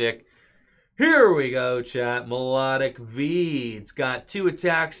super sick. Here we go, chat. Melodic V. It's got 2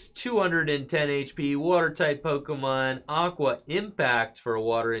 attacks, 210 HP, Water-type Pokemon. Aqua Impact for a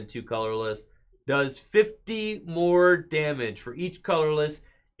Water and 2 colorless. Does 50 more damage for each colorless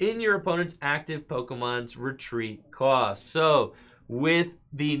in your opponent's active Pokemon's retreat cost. So, with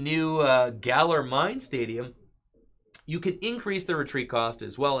the new Galar Mine Stadium, you can increase the retreat cost,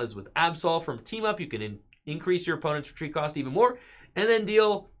 as well as with Absol from Team Up, you can increase your opponent's retreat cost even more, and then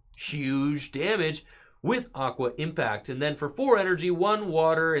deal huge damage with Aqua Impact. And then for 4 energy, 1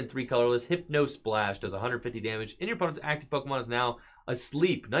 water, and 3 colorless, Hypno Splash does 150 damage, and your opponent's active Pokemon is now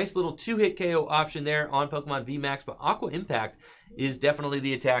asleep. Nice little 2-hit KO option there on Pokemon VMAX, but Aqua Impact is definitely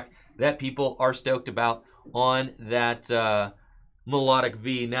the attack that people are stoked about on that Melodic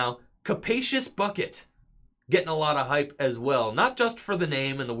V. Now, Capacious Bucket, getting a lot of hype as well. Not just for the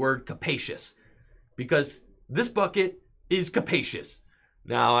name and the word capacious, because this bucket is capacious.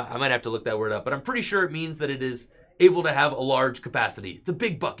 Now, I might have to look that word up, but I'm pretty sure it means that it is able to have a large capacity. It's a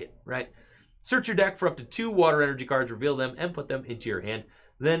big bucket, right? Search your deck for up to 2 water energy cards, reveal them, and put them into your hand.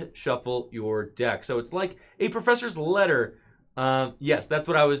 Then shuffle your deck. So it's like a professor's letter. Yes, that's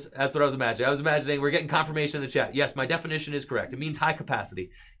what I was imagining. I was imagining, we're getting confirmation in the chat. Yes, my definition is correct. It means high capacity.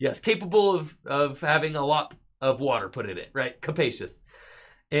 Yes, capable of having a lot of water put in it, right? Capacious.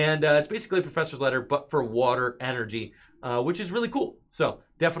 And it's basically a professor's letter, but for water energy, which is really cool. So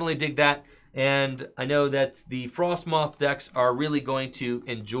definitely dig that. And I know that the Frostmoth decks are really going to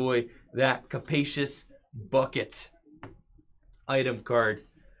enjoy that capacious bucket item card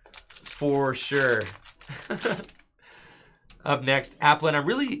for sure. Up next, Applin. I'm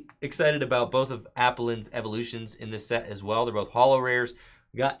really excited about both of Applin's evolutions in this set as well. They're both holo rares.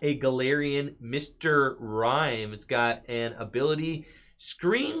 We got a Galarian Mr. Rhyme. It's got an ability,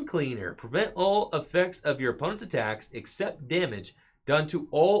 Screen Cleaner. Prevent all effects of your opponent's attacks except damage done to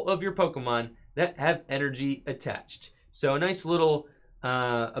all of your Pokemon that have energy attached. So a nice little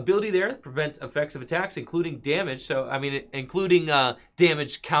ability there. Prevents effects of attacks, including damage. So, I mean, including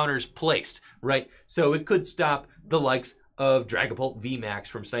damage counters placed, right? So it could stop the likes of Dragapult VMAX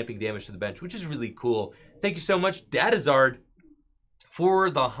from sniping damage to the bench, which is really cool. Thank you so much, Datazard,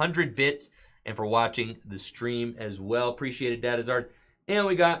 for the 100 bits and for watching the stream as well. Appreciate it, Datazard. And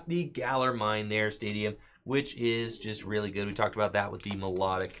we got the Galar Mine there, Stadium, which is just really good. We talked about that with the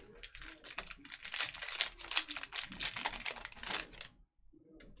Melodic.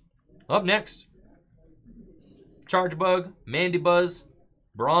 Up next, Chargebug, Mandibuzz,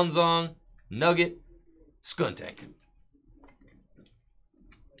 Bronzong, Nugget, Skuntank.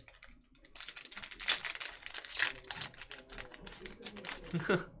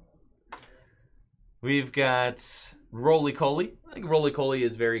 We've got Roly-Poly. I think Roly-Poly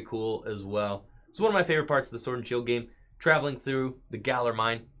is very cool as well. It's one of my favorite parts of the Sword and Shield game, traveling through the Galar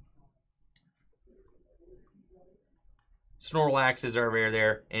Mine. Snorlax is our rare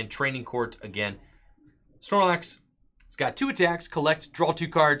there, and Training Court again. Snorlax, it's got 2 attacks, collect, draw 2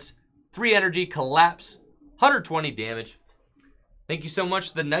 cards, 3 energy, collapse, 120 damage. Thank you so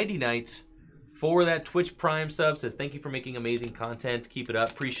much, the Nighty Nights, for that Twitch Prime sub. Says, thank you for making amazing content. Keep it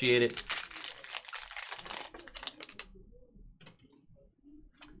up. Appreciate it.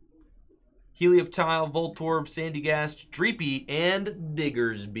 Helioptile, Voltorb, Sandygast, Dreepy, and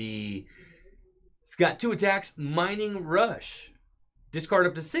Diggersby. It's got 2 attacks, Mining Rush. Discard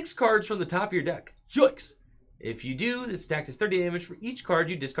up to 6 cards from the top of your deck. Yikes. If you do, this attack does 30 damage for each card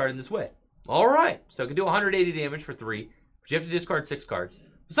you discard in this way. Alright, so it can do 180 damage for 3, but you have to discard 6 cards.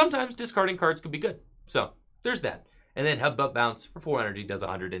 Sometimes discarding cards could be good. So, there's that. And then Hub Bounce for 4 energy does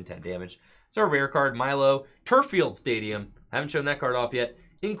 110 damage. It's our rare card, Milo. Turffield Stadium. Haven't shown that card off yet.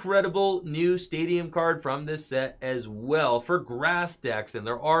 Incredible new stadium card from this set as well for grass decks. And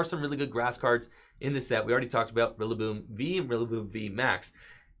there are some really good grass cards in this set. We already talked about Rillaboom V and Rillaboom V Max.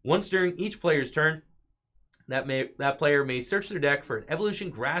 Once during each player's turn, that player may search their deck for an evolution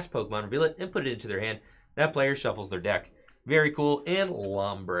grass Pokemon, reveal it, and put it into their hand. That player shuffles their deck. Very cool. And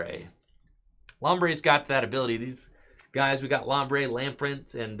Lombre. Lombre's got that ability. These guys, we got Lombre,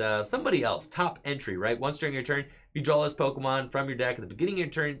 Lamprint, and somebody else. Top entry, right? Once during your turn, if you draw this Pokemon from your deck at the beginning of your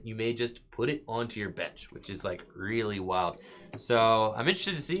turn, you may just put it onto your bench, which is like really wild. So I'm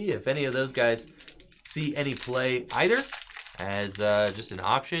interested to see if any of those guys see any play either as just an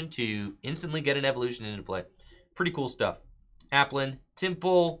option to instantly get an evolution into play. Pretty cool stuff. Applin,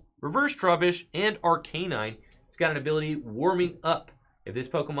 Temple, Reverse Trubbish, and Arcanine. It's got an ability, Warming Up. If this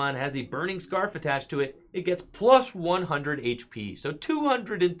Pokemon has a Burning Scarf attached to it, it gets plus 100 HP. So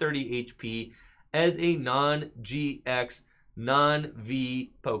 230 HP as a non-GX,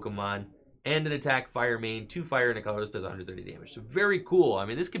 non-V Pokemon. And an attack, Fire Main, 2 fire and a colorless, does 130 damage. So very cool. I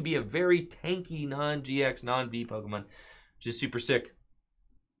mean, this could be a very tanky non-GX, non-V Pokemon, which is super sick.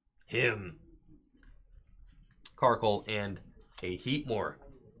 Him. Carkol and a Heatmore.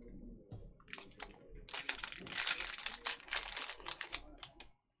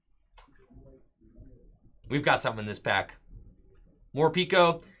 We've got something in this pack. More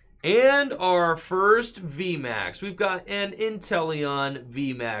Pico. And our first VMAX. We've got an Inteleon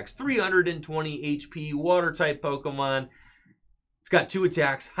VMAX. 320 HP, Water-type Pokemon. It's got 2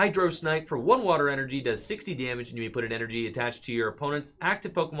 attacks. Hydro Snipe for 1 water energy, does 60 damage, and you may put an energy attached to your opponent's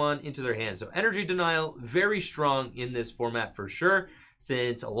active Pokemon into their hands. So Energy Denial, very strong in this format for sure,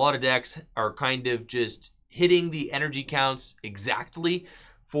 since a lot of decks are kind of just hitting the energy counts exactly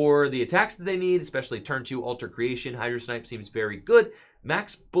for the attacks that they need, especially turn 2 Alter Creation. Hydro Snipe seems very good.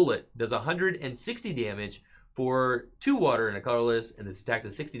 Max Bullet does 160 damage for 2 water and a colorless, and this attack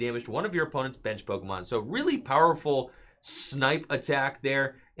does 60 damage to one of your opponent's bench Pokemon. So really powerful snipe attack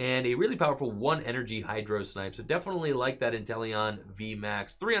there, and a really powerful 1 energy Hydro Snipe. So definitely like that Inteleon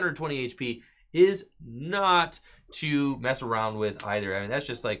VMAX. 320 HP is not to mess around with either. I mean, that's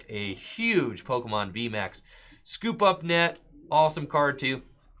just like a huge Pokemon VMAX. Scoop Up Net, awesome card too.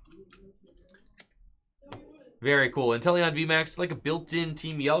 Very cool. Inteleon VMAX is like a built-in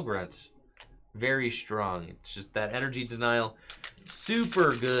Team Yell Grunt. very strong. It's just that energy denial,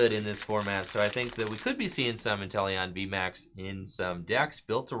 super good in this format. So I think that we could be seeing some Inteleon VMAX in some decks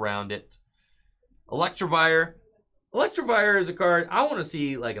built around it. Electivire. Electivire is a card, I want to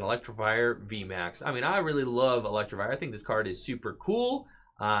see like an Electivire VMAX. I mean, I really love Electivire. I think this card is super cool.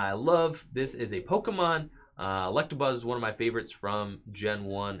 I love this as a Pokemon. Electabuzz is one of my favorites from Gen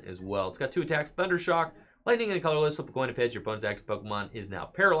 1 as well. It's got 2 attacks, Thundershock, Lightning, and a colorless. Flip a coin if heads. Your opponent's active Pokemon is now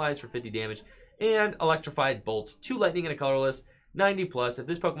paralyzed for 50 damage. And Electrified Bolt, 2 Lightning and a colorless, 90 plus. If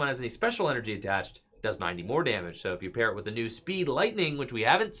this Pokemon has any special energy attached, it does 90 more damage. So if you pair it with the new Speed Lightning, which we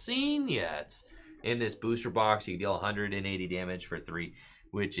haven't seen yet, in this booster box, you can deal 180 damage for 3,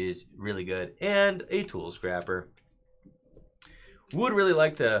 which is really good. And a Tool Scrapper. Would really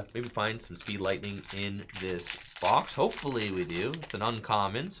like to maybe find some Speed Lightning in this box. Hopefully we do. It's an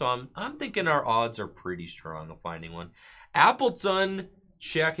uncommon, so I'm thinking our odds are pretty strong of finding one. Appleton,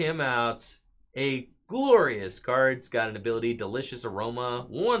 check him out. A glorious card. It's got an ability, Delicious Aroma.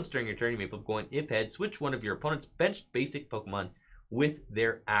 Once during your turn, you may flip a coin. If head, switch one of your opponent's benched basic Pokemon with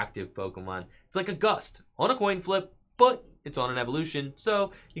their active Pokemon. It's like a Gust on a coin flip, but it's on an evolution,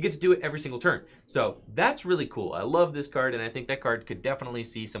 so you get to do it every single turn. So that's really cool. I love this card, and I think that card could definitely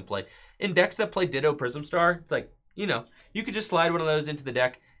see some play. In decks that play Ditto Prism Star, it's like, you know, you could just slide one of those into the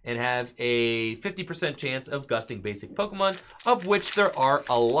deck and have a 50% chance of gusting basic Pokemon, of which there are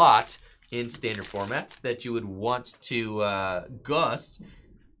a lot in standard formats that you would want to gust.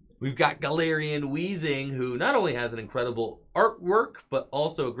 We've got Galarian Weezing, who not only has an incredible artwork, but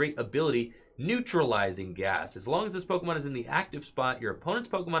also a great ability, Neutralizing Gas. As long as this Pokemon is in the active spot, your opponent's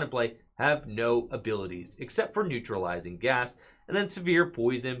Pokemon in play have no abilities, except for Neutralizing Gas. And then Severe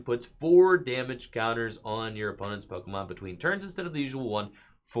Poison puts 4 damage counters on your opponent's Pokemon between turns instead of the usual 1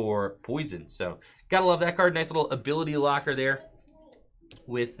 for Poison. So, gotta love that card. Nice little ability locker there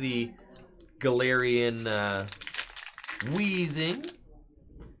with the Galarian Weezing.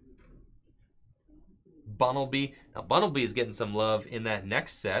 Bunnelby. Now, Bunnelby is getting some love in that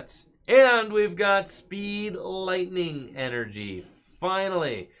next set. And we've got Speed Lightning Energy.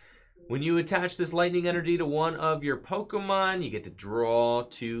 Finally, when you attach this Lightning Energy to one of your Pokemon, you get to draw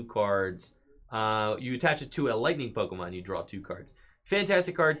 2 cards. You attach it to a Lightning Pokemon, you draw 2 cards.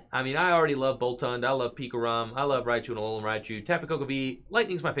 Fantastic card. I mean, I already love Boltund. I love Pikarom. I love Raichu and Alolan Raichu. Tapu Koko V.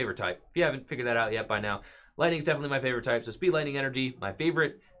 Lightning's my favorite type. If you haven't figured that out yet by now, Lightning's definitely my favorite type. So Speed Lightning Energy, my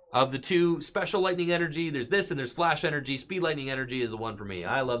favorite. Of the 2 special Lightning Energy, there's this and there's Flash Energy. Speed Lightning Energy is the one for me.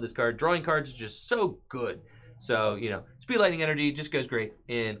 I love this card. Drawing cards is just so good. So, you know, Speed Lightning Energy just goes great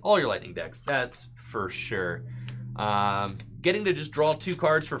in all your Lightning decks. That's for sure. Getting to just draw 2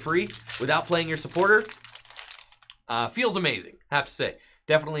 cards for free without playing your supporter feels amazing, I have to say.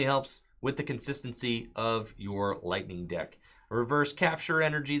 Definitely helps with the consistency of your Lightning deck. A Reverse Capture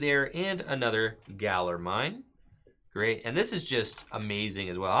Energy there and another Galar Mine. Great, and this is just amazing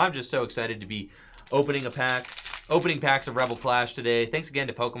as well. I'm just so excited to be opening packs of Rebel Clash today. Thanks again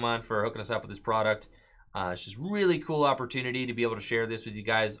to Pokemon for hooking us up with this product. It's just really cool opportunity to be able to share this with you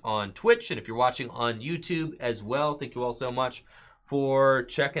guys on Twitch, and if you're watching on YouTube as well, thank you all so much for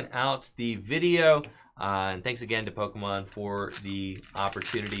checking out the video. And thanks again to Pokemon for the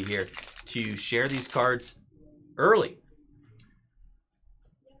opportunity here to share these cards early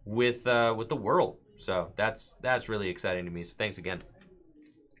with the world. So that's really exciting to me. So thanks again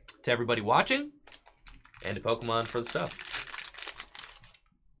to everybody watching and to Pokemon for the stuff.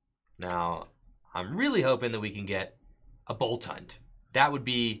 Now, I'm really hoping that we can get a Boltund. That would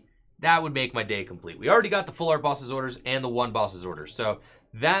make my day complete. We already got the full art boss's orders and the 1 boss's orders. So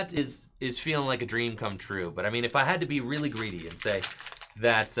that is feeling like a dream come true. But I mean, if I had to be really greedy and say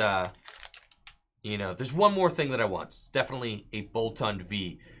that you know, there's one more thing that I want. It's definitely a Boltund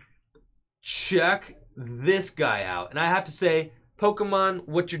V. Check this guy out. And I have to say, Pokemon,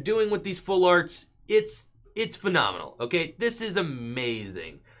 what you're doing with these full arts, it's phenomenal, okay? This is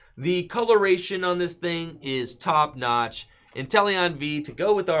amazing. The coloration on this thing is top-notch. Inteleon V, to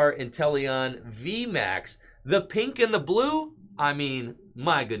go with our Inteleon VMAX. The pink and the blue, I mean,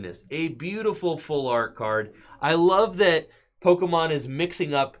 my goodness, a beautiful full art card. I love that Pokemon is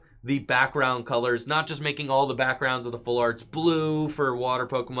mixing up the background colors, not just making all the backgrounds of the full arts blue for water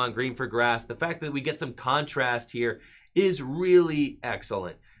Pokemon, green for grass. The fact that we get some contrast here is really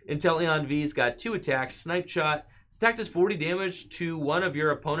excellent. Inteleon V's got 2 attacks, Snipe Shot, stacked as 40 damage to one of your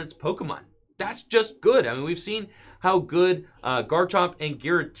opponent's Pokemon. That's just good. I mean, we've seen how good Garchomp and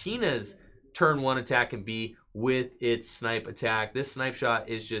Giratina's turn 1 attack can be with its Snipe attack. This Snipe Shot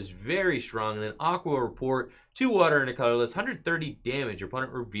is just very strong. And then Aqua Report, 2 water and a colorless, 130 damage. Your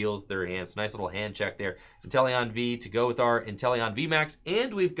opponent reveals their hands. Nice little hand check there. Inteleon V to go with our Inteleon VMAX.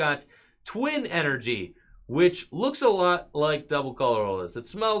 And we've got Twin Energy, which looks a lot like double colorless. It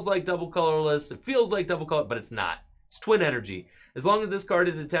smells like double colorless. It feels like double color, but it's not. It's Twin Energy. As long as this card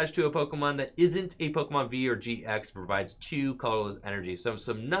is attached to a Pokemon that isn't a Pokemon V or GX, provides 2 colorless energy. So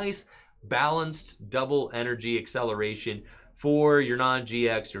some nice balanced double energy acceleration for your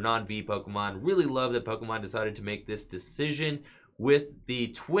non-GX, your non-V Pokemon. Really love that Pokemon decided to make this decision with the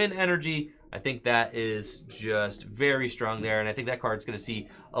Twin Energy. I think that is just very strong there, and I think that card's going to see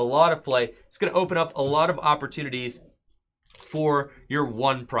a lot of play. It's going to open up a lot of opportunities for your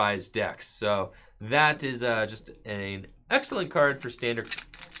one prize decks. So that is just an excellent card for standard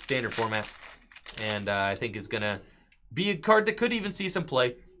format, and I think is going to be a card that could even see some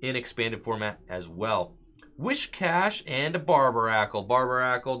play in expanded format as well. Wishcash and a Barbaracle.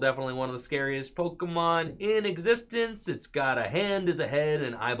 Barbaracle, definitely one of the scariest Pokemon in existence. It's got a hand as a head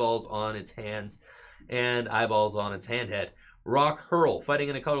and eyeballs on its hands and eyeballs on its hand head. Rock Hurl, fighting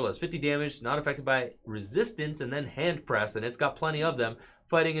in a colorless. 50 damage, not affected by resistance, and then hand press, and it's got plenty of them.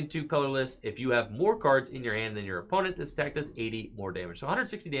 Fighting in 2 colorless. If you have more cards in your hand than your opponent, this attack does 80 more damage. So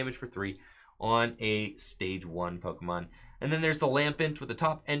 160 damage for 3 on a stage 1 Pokemon. And then there's the Lampent with the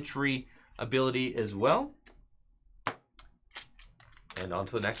top entry ability as well. And on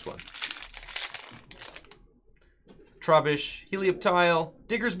to the next one. Trubbish, Helioptile,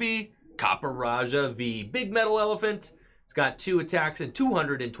 Diggersby, Copperajah V. Big Metal Elephant. It's got 2 attacks and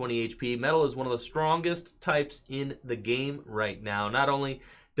 220 HP. Metal is one of the strongest types in the game right now. Not only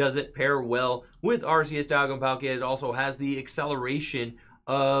does it pair well with Arceus, Dialga, and Palkia, it also has the acceleration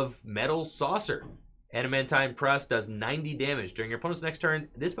of Metal Saucer. Adamantine Press does 90 damage. During your opponent's next turn,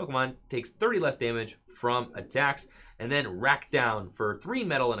 this Pokemon takes 30 less damage from attacks. And then Rack Down for 3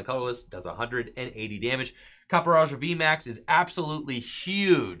 metal and a colorless does 180 damage. Copperajah VMAX is absolutely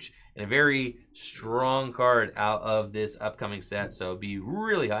huge and a very strong card out of this upcoming set. So it'd be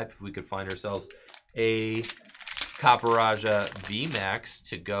really hype if we could find ourselves a Copperajah VMAX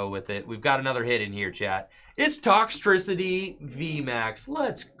to go with it. We've got another hit in here, chat. It's Toxtricity VMAX.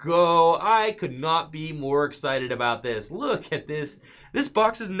 Let's go. I could not be more excited about this. Look at this. This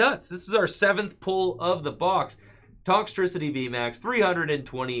box is nuts. This is our 7th pull of the box. Toxtricity VMAX,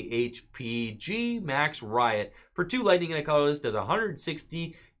 320 HP, G Max Riot. For 2 lightning and a colorless, does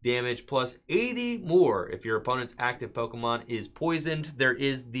 160 damage plus 80 more if your opponent's active Pokemon is poisoned. There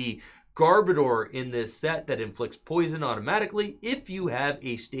is the Garbodor in this set that inflicts poison automatically if you have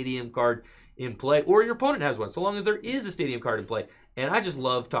a Stadium card in play, or your opponent has one, so long as there is a Stadium card in play. And I just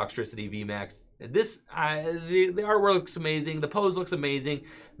love Toxtricity VMAX. The artwork looks amazing. The pose looks amazing.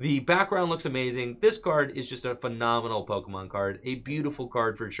 The background looks amazing. This card is just a phenomenal Pokemon card. A beautiful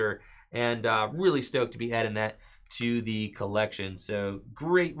card for sure. And really stoked to be adding that to the collection. So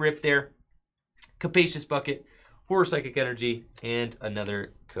great rip there. Capacious Bucket, Horror Psychic Energy, and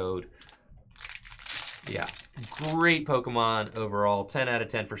another code. Yeah, great Pokemon overall. 10 out of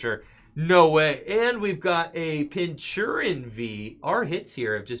 10 for sure. No way. And we've got a Pinchurin V. Our hits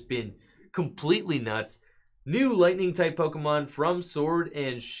here have just been completely nuts. New lightning type Pokemon from Sword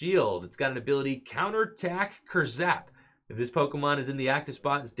and Shield. It's got an ability Counterattack Kerzap. If this Pokemon is in the active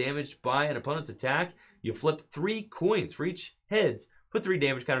spot and is damaged by an opponent's attack, you flip 3 coins for each heads. Put 3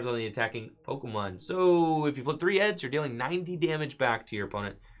 damage counters on the attacking Pokemon. So if you flip 3 heads, you're dealing 90 damage back to your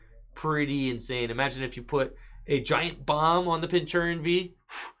opponent. Pretty insane. Imagine if you put a giant bomb on the Pinchurin V.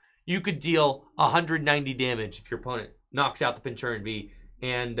 You could deal 190 damage if your opponent knocks out the Pinchurin V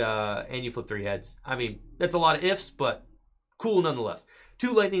and you flip 3 heads. I mean, that's a lot of ifs, but cool nonetheless.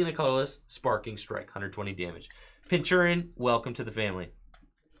 2 lightning and a colorless, Sparking Strike, 120 damage. Pinchurin, welcome to the family.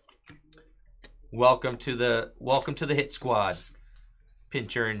 Welcome to the hit squad.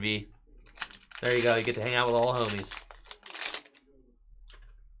 Pinchurin V. There you go. You get to hang out with all the homies.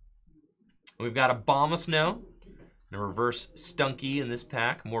 We've got a Abomasnow. And a reverse Stunky in this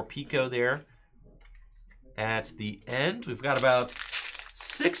pack. More Pico there at the end. We've got about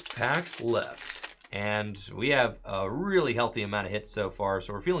 6 packs left. And we have a really healthy amount of hits so far.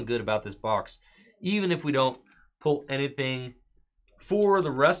 So we're feeling good about this box. Even if we don't pull anything for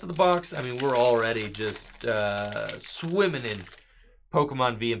the rest of the box, I mean, we're already just swimming in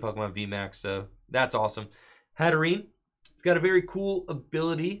Pokemon V and Pokemon VMAX. So that's awesome. Hatterene. It's got a very cool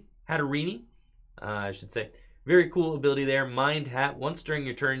ability. Hatterene, I should say. Very cool ability there. Mind Hat. Once during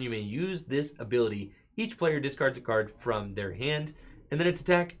your turn, you may use this ability. Each player discards a card from their hand. And then its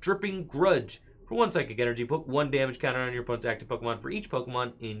attack, Dripping Grudge. For 1 psychic energy, put 1 damage counter on your opponent's active Pokemon for each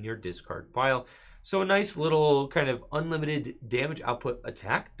Pokemon in your discard pile. So a nice little kind of unlimited damage output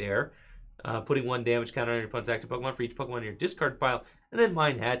attack there. Putting 1 damage counter on your opponent's active Pokemon for each Pokemon in your discard pile. And then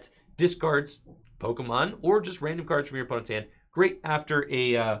Mind Hat discards Pokemon or just random cards from your opponent's hand. Great after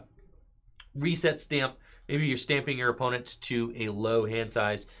a reset stamp. Maybe you're stamping your opponent to a low hand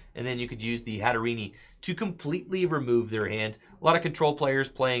size, and then you could use the Hatterini to completely remove their hand. A lot of control players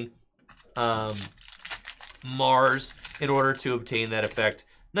playing Mars in order to obtain that effect.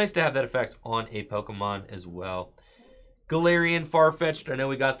 Nice to have that effect on a Pokemon as well. Galarian Farfetch'd. I know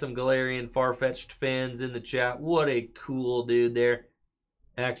we got some Galarian Farfetch'd fans in the chat. What a cool dude there.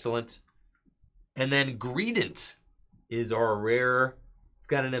 Excellent. And then Greedent is our rare. It's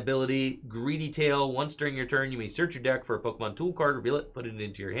got an ability, Greedy Tail. Once during your turn, you may search your deck for a Pokemon tool card, reveal it, put it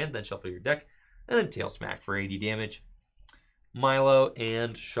into your hand, then shuffle your deck, and then Tail Smack for 80 damage. Milo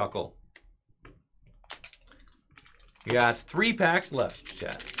and Shuckle. You got 3 packs left,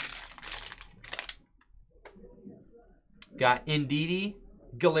 chat. Got Indeedee,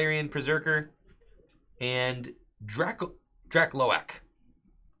 Galarian Berserker, and Dracloak.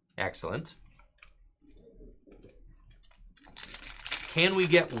 Excellent. Can we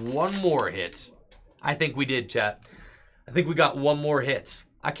get one more hit? I think we did, chat. I think we got one more hit.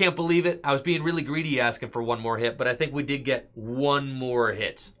 I can't believe it. I was being really greedy asking for one more hit, but I think we did get one more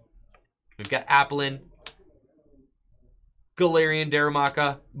hit. We've got Applin, Galarian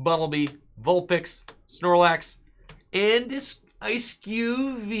Darumaka, Bunnelby, Vulpix, Snorlax, and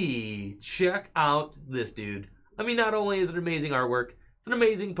Ice-QV. Check out this dude. I mean, not only is it amazing artwork, it's an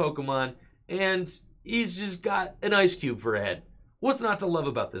amazing Pokemon, and he's just got an ice cube for a head. What's not to love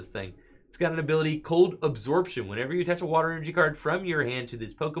about this thing? It's got an ability, Cold Absorption. Whenever you attach a water energy card from your hand to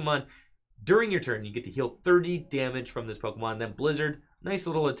this Pokemon, during your turn, you get to heal 30 damage from this Pokemon. Then Blizzard, nice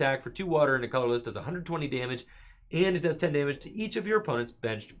little attack for 2 water and a colorless, does 120 damage, and it does 10 damage to each of your opponent's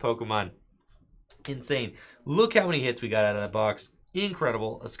benched Pokemon. Insane. Look how many hits we got out of that box.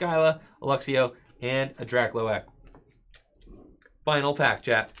 Incredible. A Skyla, a Luxio, and a Dracloak. Final pack,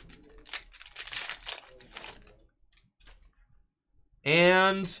 chat.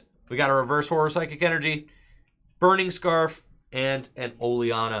 And we got a Reverse Horror Psychic Energy, Burning Scarf, and an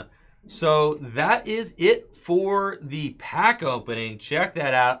Oleana. So that is it for the pack opening. Check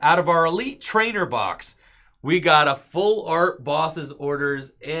that out. Out of our Elite Trainer box, we got a full art Boss's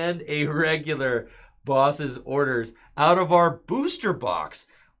Orders and a regular Boss's Orders. Out of our booster box,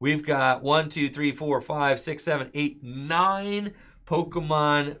 we've got 1, 2, 3, 4, 5, 6, 7, 8, 9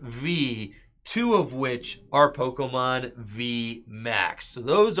 Pokemon V. 2 of which are Pokemon V Max. So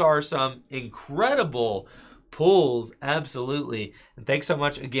those are some incredible pulls, absolutely. And thanks so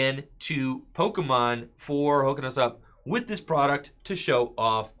much again to Pokemon for hooking us up with this product to show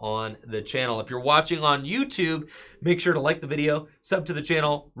off on the channel. If you're watching on YouTube, make sure to like the video, sub to the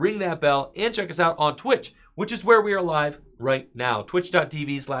channel, ring that bell, and check us out on Twitch, which is where we are live right now.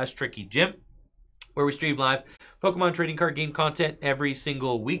 Twitch.tv/TrickyJim, where we stream live Pokemon trading card game content every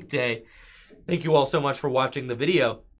single weekday. Thank you all so much for watching the video.